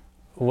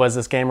 Was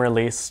this game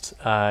released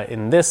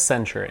in this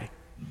century?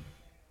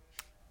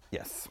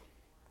 Yes.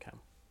 Okay.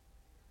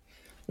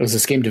 Was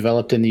this game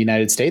developed in the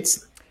United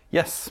States?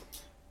 Yes.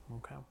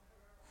 Okay.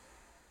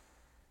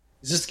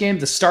 Is this game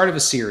the start of a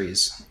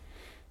series?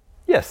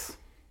 Yes.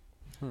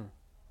 Do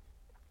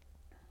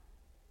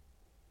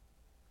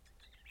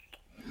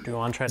you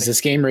want to try Is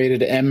this game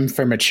rated M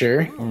for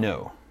mature?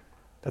 No.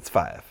 That's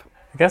 5.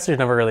 I guess you've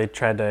never really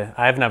tried to.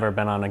 I've never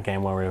been on a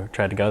game where we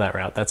tried to go that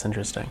route. That's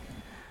interesting.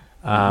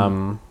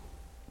 Was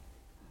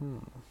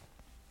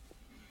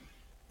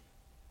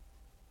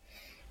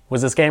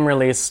this game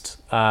released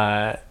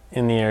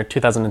in the year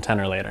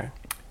 2010 or later?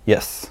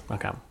 Yes.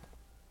 Okay.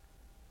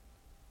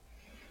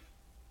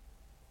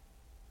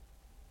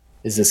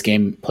 Is this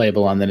game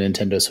playable on the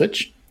Nintendo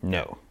Switch?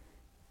 No.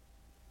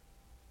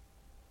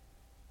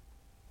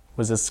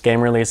 Was this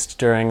game released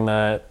during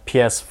the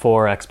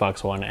PS4,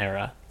 Xbox One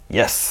era?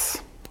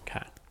 Yes.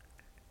 Okay.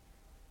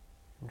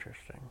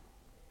 Interesting.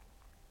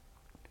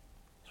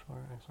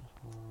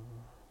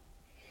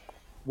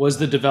 Was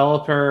the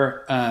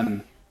developer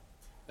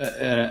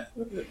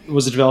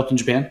was it developed in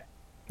Japan?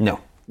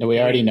 No. No, we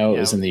already know it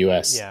was in the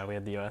U.S. Yeah, we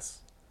had the U.S.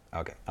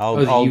 Okay.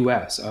 The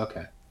U.S.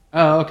 Okay.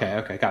 Oh,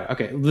 okay. Got it.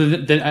 Okay.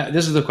 Then,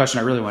 this is the question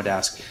I really wanted to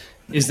ask.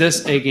 Is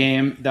this a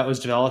game that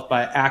was developed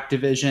by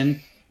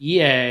Activision,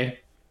 EA,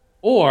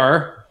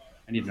 or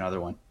I need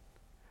another one.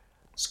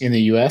 In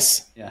the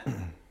U.S.? Yeah.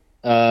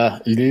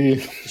 Why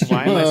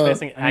am I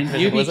spacing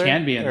Activision Blizzard?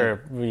 Can be in there.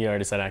 Or we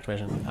already said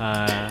Activision.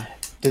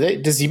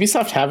 Does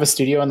Ubisoft have a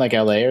studio in like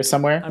LA or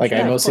somewhere?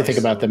 I mostly think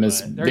about them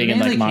as being in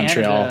like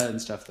Montreal Canada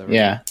and stuff. Though, right?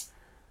 Yeah.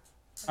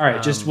 All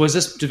right. Was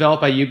this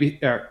developed by EA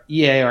or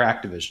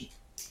Activision?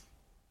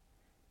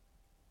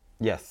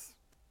 Yes.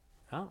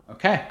 Oh.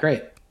 Okay.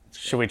 Great.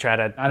 Should we try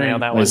to nail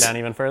that one down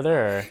even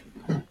further? Or?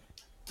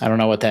 I don't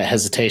know what that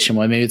hesitation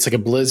was. Maybe it's like a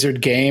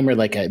Blizzard game, or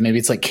maybe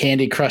it's like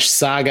Candy Crush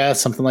Saga,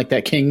 something like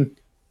that.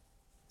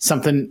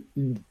 Something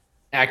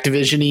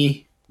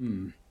Activision-y.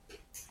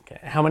 Okay.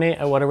 How many?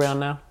 What are we on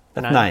now?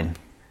 9.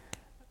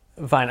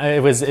 Fine.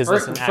 Is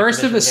this an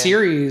first of a game?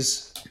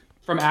 series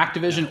from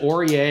Activision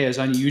or EA is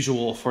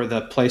unusual for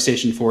the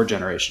PlayStation 4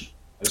 generation.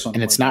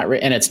 And it's not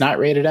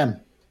rated M.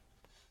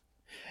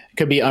 It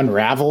could be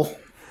Unravel.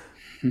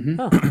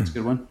 Oh, that's a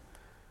good one.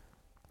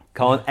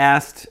 Colin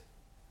asked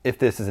if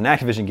this is an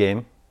Activision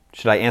game.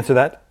 Should I answer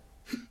that?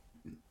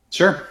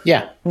 Sure.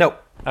 Yeah. No.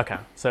 Okay.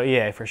 So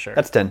EA for sure.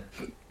 That's 10.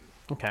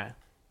 Okay.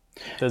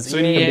 So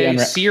an EA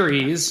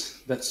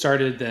series that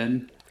started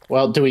then.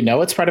 Well, do we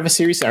know it's part of a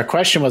series? Our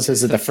question was,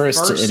 is it the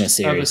first in a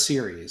series? Of a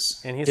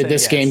series. And did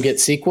this game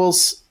get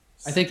sequels?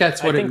 I think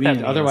that's what it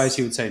means. Otherwise,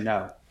 he would say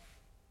no.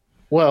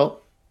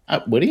 Well,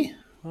 would he?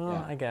 Well,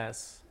 yeah. I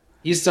guess.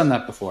 He's done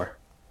that before.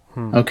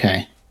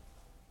 Okay.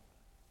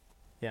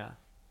 Yeah.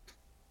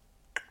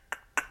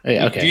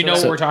 Okay. Do you know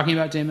what we're talking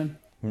about, Damon?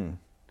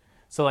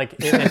 So like,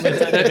 if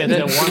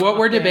it's what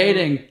we're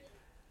debating,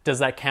 does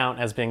that count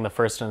as being the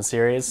first in a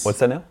series? What's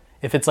that now?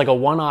 If it's like a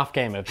one-off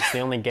game, if it's the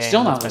only game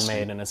that's been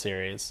made in a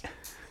series,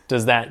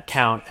 does that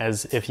count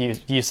as if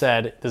you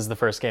said this is the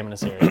first game in a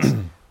series?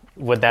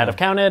 Would that have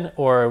counted,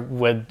 or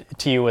would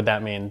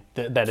that mean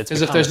that it's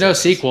because if there's no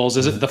sequels,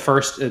 is it the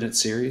first in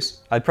its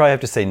series? I'd probably have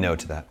to say no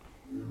to that.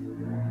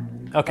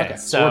 Okay,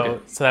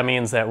 so that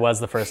means that was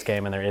the first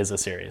game and there is a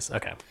series.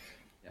 Okay.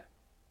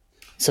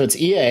 So it's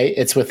EA.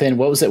 It's within,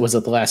 what was it? Was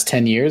it the last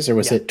 10 years or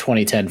was it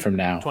 2010 from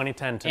now?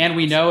 2010 to and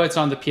we know it's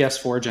on the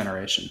PS4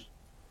 generation.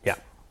 Yeah.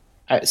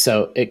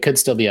 So it could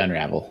still be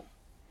Unravel.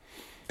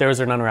 There was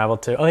an Unravel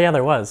 2. Oh, yeah,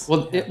 there was.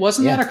 Well,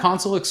 wasn't that a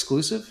console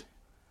exclusive?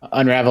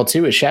 Unravel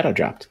 2 is shadow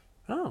dropped.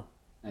 Oh.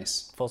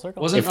 Nice. Full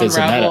circle. Wasn't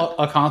Unravel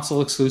a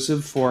console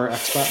exclusive for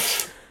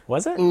Xbox?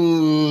 Was it?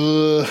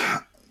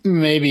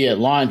 Maybe at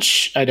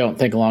launch. I don't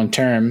think long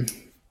term.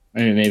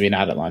 Maybe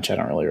not at launch. I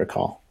don't really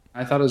recall.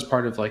 I thought it was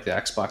part of like the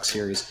Xbox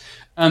series.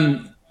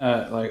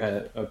 Like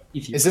a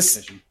is this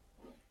edition.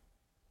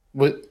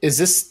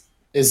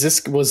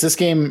 Was this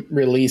game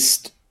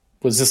released?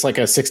 Was this like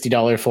a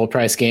 $60 full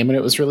price game when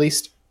it was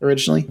released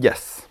originally?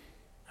 Yes.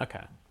 Okay.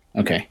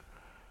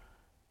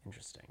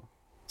 Interesting.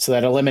 So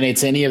that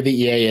eliminates any of the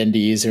EA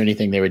NDs or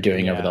anything they were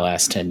doing over the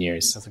last 10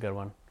 years. That's a good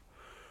one.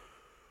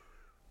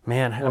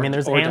 Man, I mean,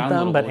 there's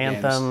Anthem, but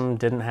Anthem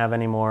didn't have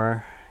any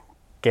more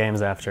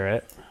games after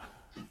it.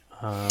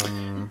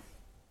 That's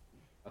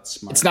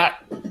smart.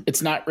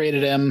 It's not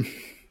rated M.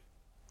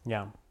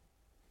 Yeah.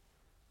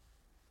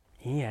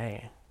 EA.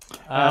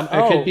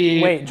 It could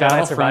be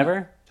Jedi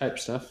Survivor type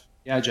stuff.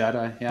 Yeah,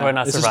 Jedi. Yeah. Or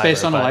not Is Survivor, this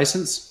based on a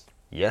license?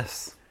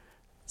 Yes.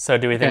 So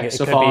do we think it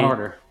could Fallen be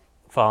Order?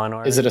 Fallen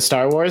Order? Is it a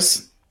Star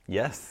Wars?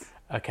 Yes.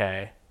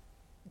 Okay.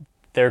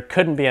 There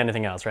couldn't be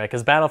anything else, right?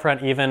 Because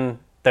Battlefront, even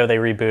though they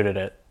rebooted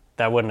it,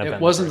 that wouldn't have been.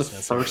 It wasn't the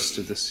first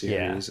of the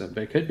series, but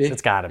it could be.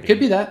 It's got to be. It could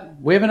be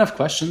that. We have enough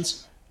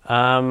questions.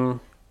 Do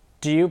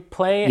you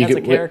play as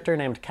a character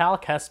named Cal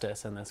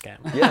Kestis in this game?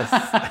 Yes.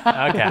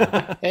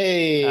 Okay.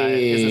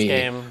 Hey. Is this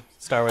game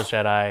Star Wars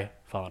Jedi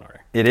Fallen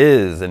Order? It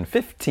is in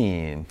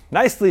 15.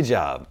 Nicely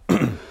job.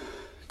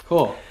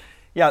 Cool.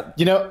 Yeah.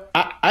 You know,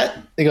 I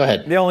go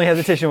ahead. The only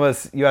hesitation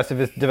was you asked if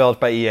it's developed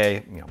by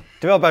EA.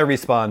 Developed by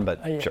Respawn,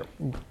 but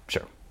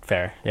sure.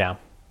 Fair. Yeah.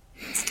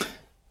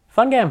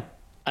 Fun game.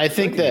 I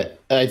think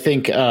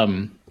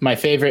my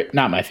favorite,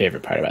 not my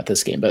favorite part about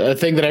this game, but the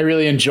thing that I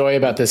really enjoy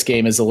about this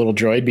game is the little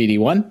droid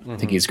BD1. I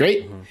think he's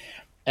great.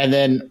 And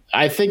then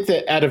I think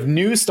that out of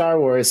new Star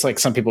Wars, like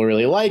some people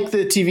really like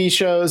the TV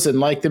shows and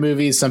like the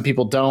movies, some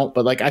people don't.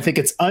 But like I think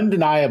it's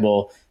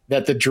undeniable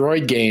that the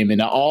droid game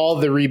and all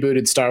the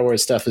rebooted Star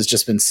Wars stuff has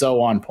just been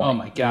so on point. Oh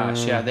my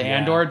gosh, yeah. The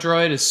Andor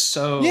droid is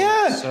so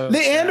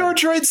Andor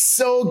droid's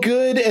so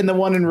good, and the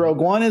one in Rogue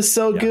One is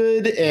so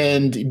good,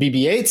 and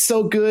BB-8's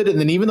so good, and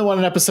then even the one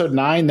in Episode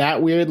 9,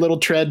 that weird little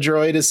tread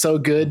droid is so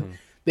good.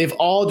 They've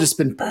all just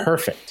been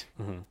perfect.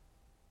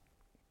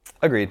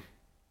 Agreed.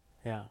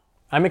 Yeah.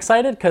 I'm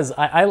excited because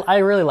I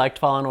really liked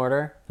Fallen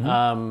Order,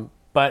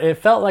 but it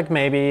felt like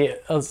maybe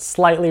a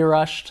slightly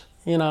rushed,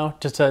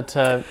 just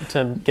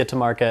to get to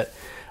market.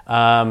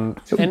 And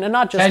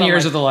not just 10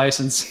 years of the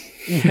license.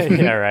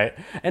 Yeah, right.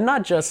 And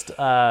not just,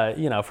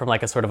 from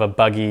like a sort of a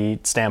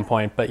buggy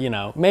standpoint, but,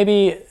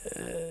 maybe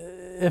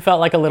it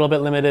felt like a little bit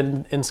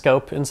limited in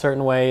scope in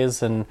certain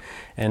ways and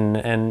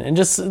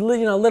just,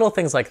 little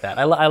things like that.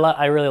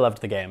 I really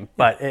loved the game,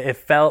 but it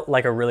felt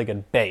like a really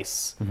good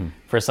base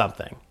for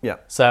something. Yeah.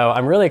 So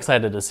I'm really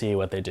excited to see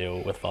what they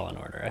do with Fallen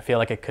Order. I feel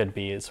like it could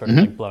be sort of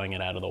like blowing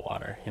it out of the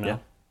water, Yeah.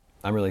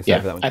 I'm really excited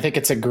for that one. I think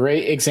it's a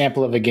great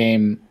example of a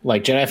game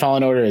like Jedi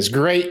Fallen Order is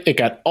great. It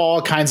got all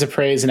kinds of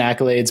praise and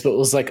accolades, but it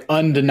was like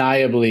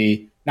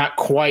undeniably not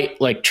quite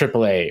like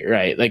AAA,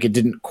 right? Like it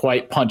didn't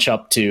quite punch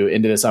up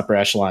into this upper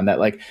echelon. That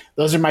like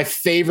those are my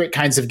favorite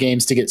kinds of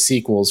games to get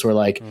sequels where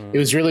like it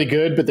was really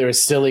good, but there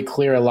was still a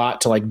clear a lot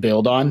to like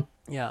build on.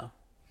 Yeah,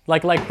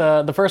 like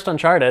the first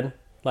Uncharted,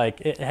 like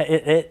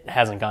it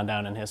hasn't gone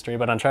down in history,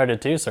 but Uncharted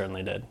 2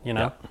 certainly did.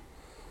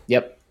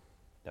 Yep.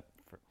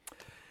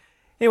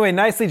 Anyway,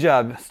 nicely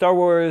job. Star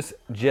Wars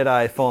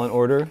Jedi Fallen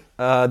Order.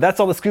 That's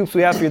all the scoops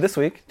we have for you this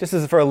week. Just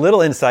as for a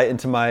little insight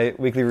into my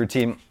weekly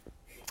routine.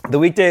 The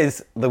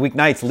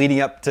weeknights leading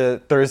up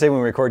to Thursday when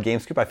we record Game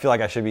Scoop, I feel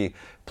like I should be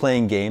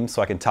playing games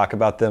so I can talk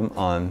about them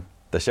on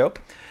the show.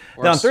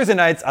 Now on Thursday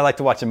nights, I like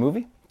to watch a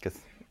movie because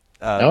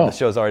the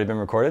show's already been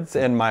recorded.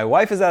 And my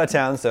wife is out of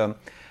town, so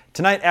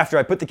tonight after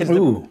I put the kids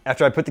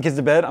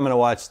to bed, I'm going to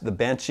watch The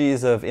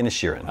Banshees of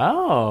Inisherin.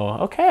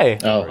 Oh, okay.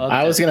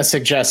 I was going to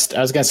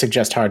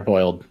suggest Hard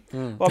Boiled.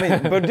 Well, I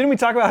mean, but didn't we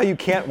talk about how you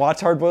can't watch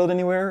Hard Boiled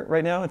anywhere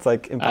right now? It's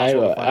like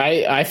impossible to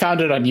find. I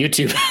found it on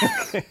YouTube.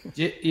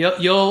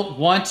 You'll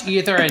want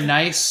either a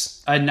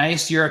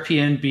nice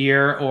European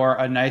beer or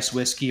a nice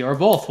whiskey or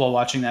both while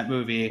watching that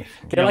movie.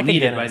 You don't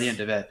need it by the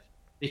end of it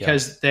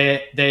because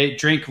they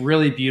drink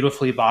really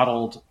beautifully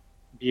bottled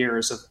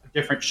beers of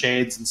different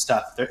shades and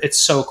stuff. It's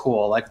so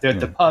cool. Like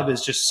the pub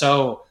is just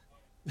so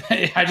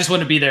I just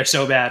want to be there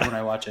so bad when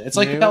I watch it. It's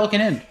like the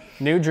Pelican Inn.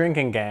 New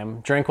drinking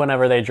game. Drink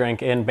whenever they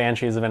drink in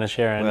Banshees of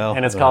Inisherin.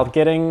 And it's called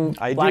getting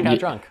blackout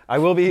drunk. I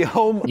will be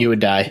home. You would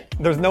die.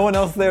 There's no one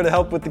else there to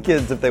help with the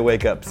kids if they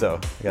wake up,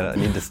 so I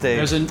need to stay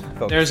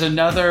There's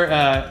another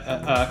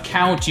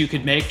count you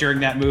could make during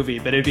that movie,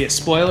 but it'd be a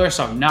spoiler,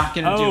 so I'm not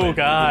going to do it. Oh,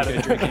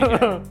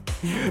 God.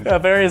 A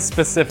very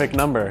specific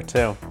number,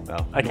 too.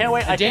 Well, I can't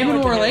wait. Damon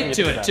will relate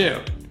to it, too.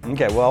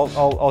 Okay, well,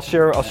 I'll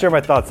share my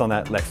thoughts on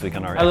that next week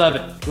on our Love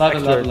it. Love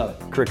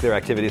it. Curricular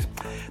activities.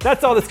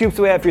 That's all the scoops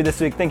we have for you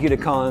this week. Thank you to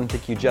Colin,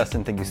 thank you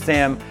Justin, thank you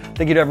Sam,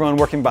 thank you to everyone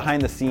working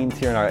behind the scenes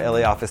here in our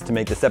LA office to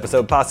make this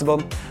episode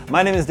possible.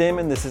 My name is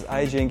Damon, this is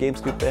IGN Game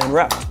Scoop, and we're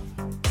out.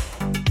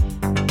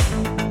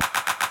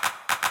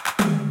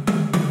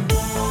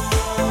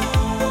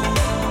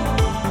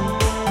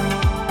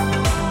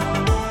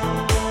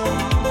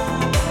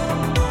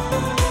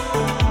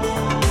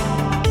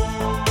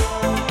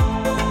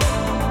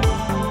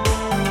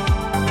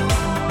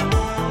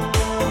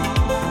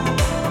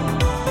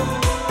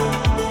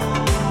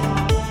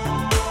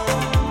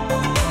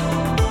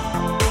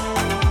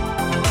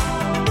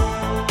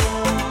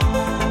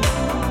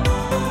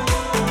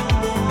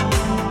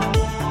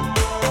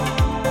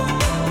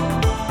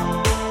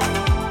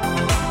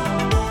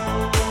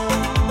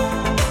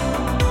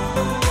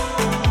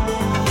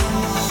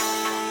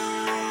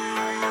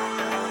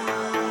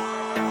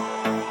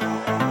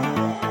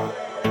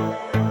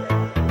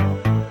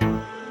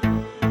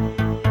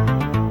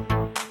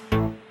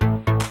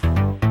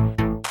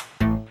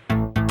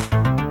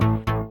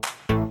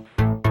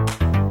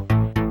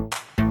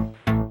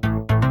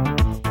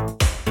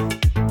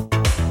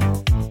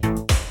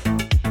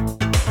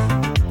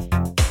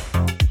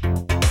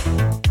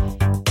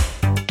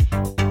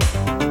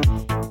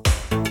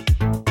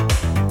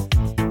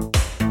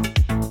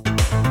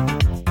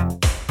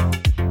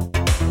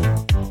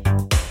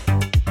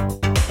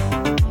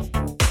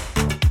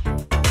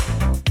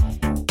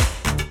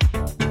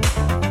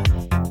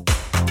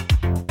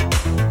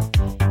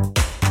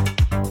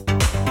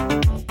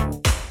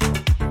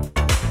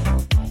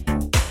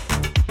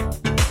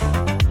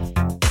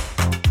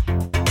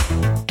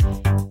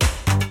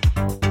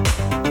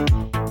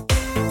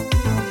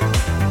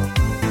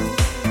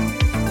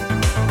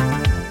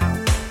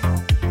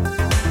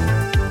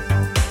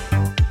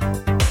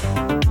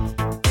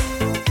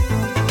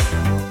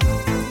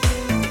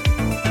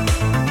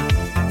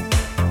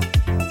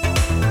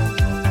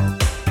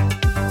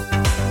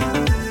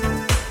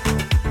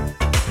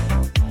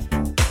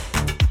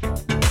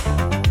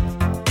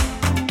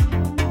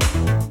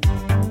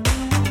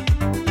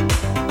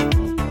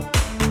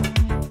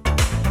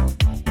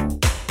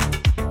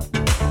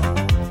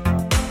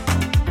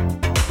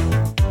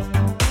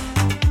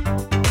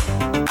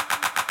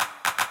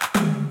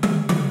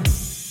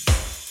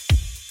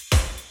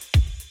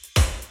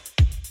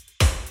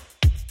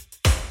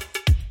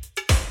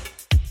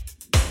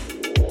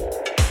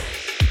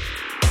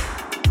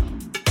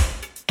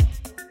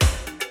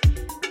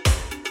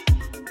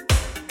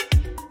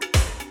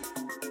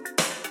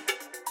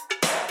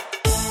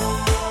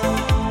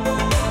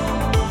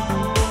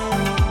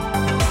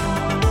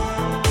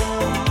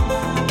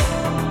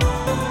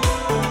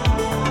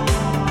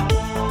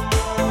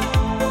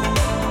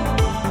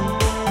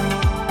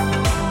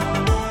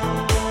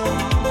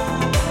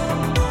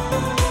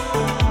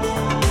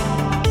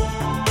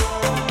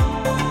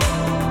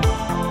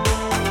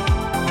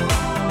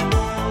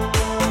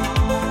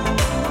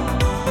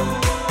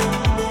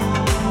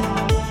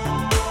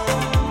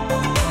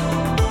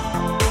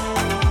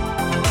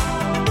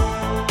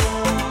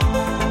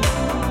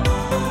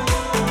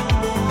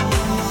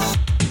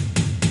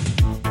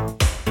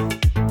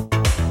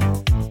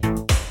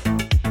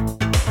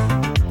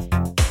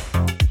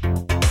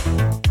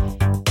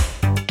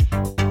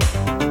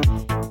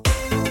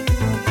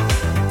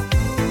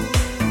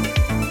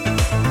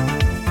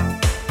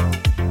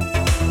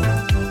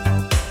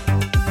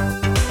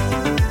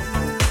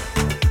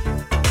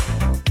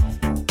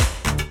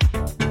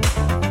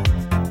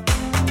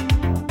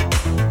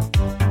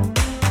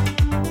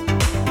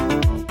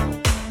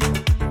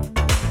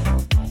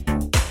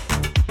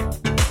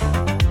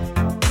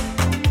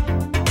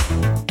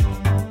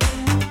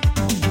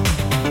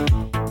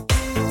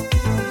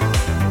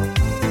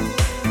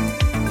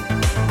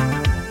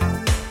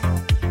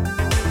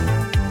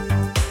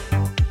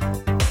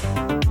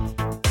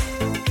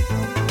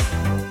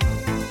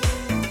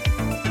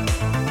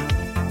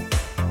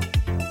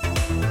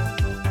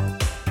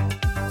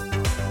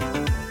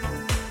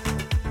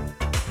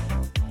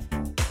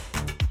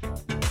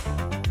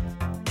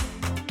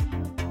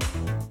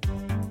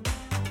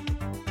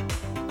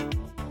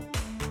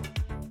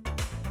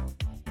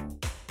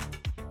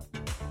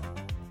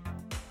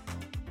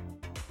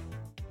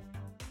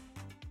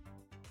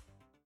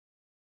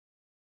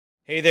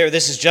 Hey there,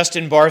 this is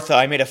Justin Bartha.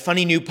 I made a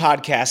funny new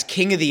podcast,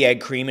 King of the Egg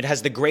Cream. It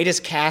has the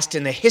greatest cast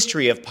in the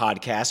history of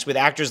podcasts with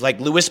actors like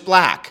Louis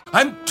Black.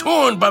 I'm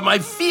torn by my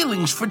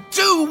feelings for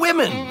two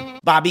women.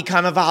 Bobby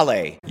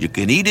Cannavale. You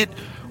can eat it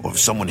Or if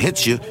someone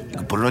hits you, you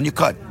can put it on your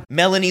cut.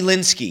 Melanie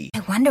Linsky.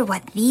 I wonder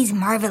what these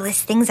marvelous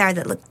things are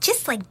that look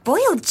just like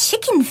boiled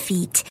chicken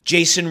feet.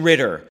 Jason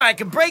Ritter. I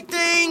can break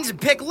things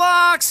and pick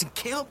locks and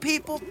kill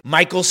people.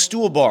 Michael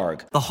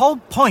Stuhlbarg. The whole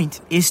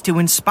point is to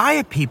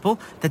inspire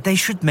people that they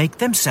should make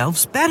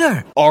themselves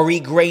better. Ari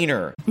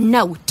Grainer.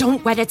 No,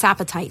 don't whet its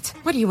appetite.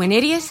 What are you, an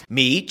idiot?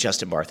 Me,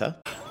 Justin Bartha.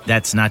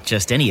 That's not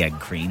just any egg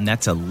cream,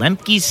 that's a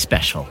Lemke's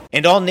special.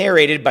 And all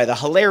narrated by the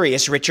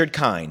hilarious Richard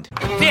Kind.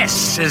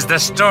 This is the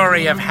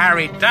story of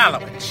Harry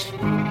Dalowitz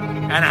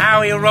and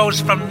how he rose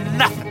from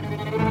nothing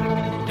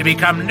to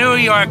become New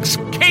York's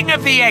King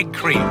of the Egg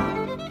Cream.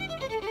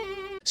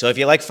 So if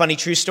you like funny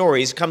true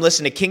stories, come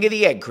listen to King of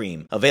the Egg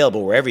Cream,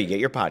 available wherever you get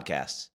your podcasts.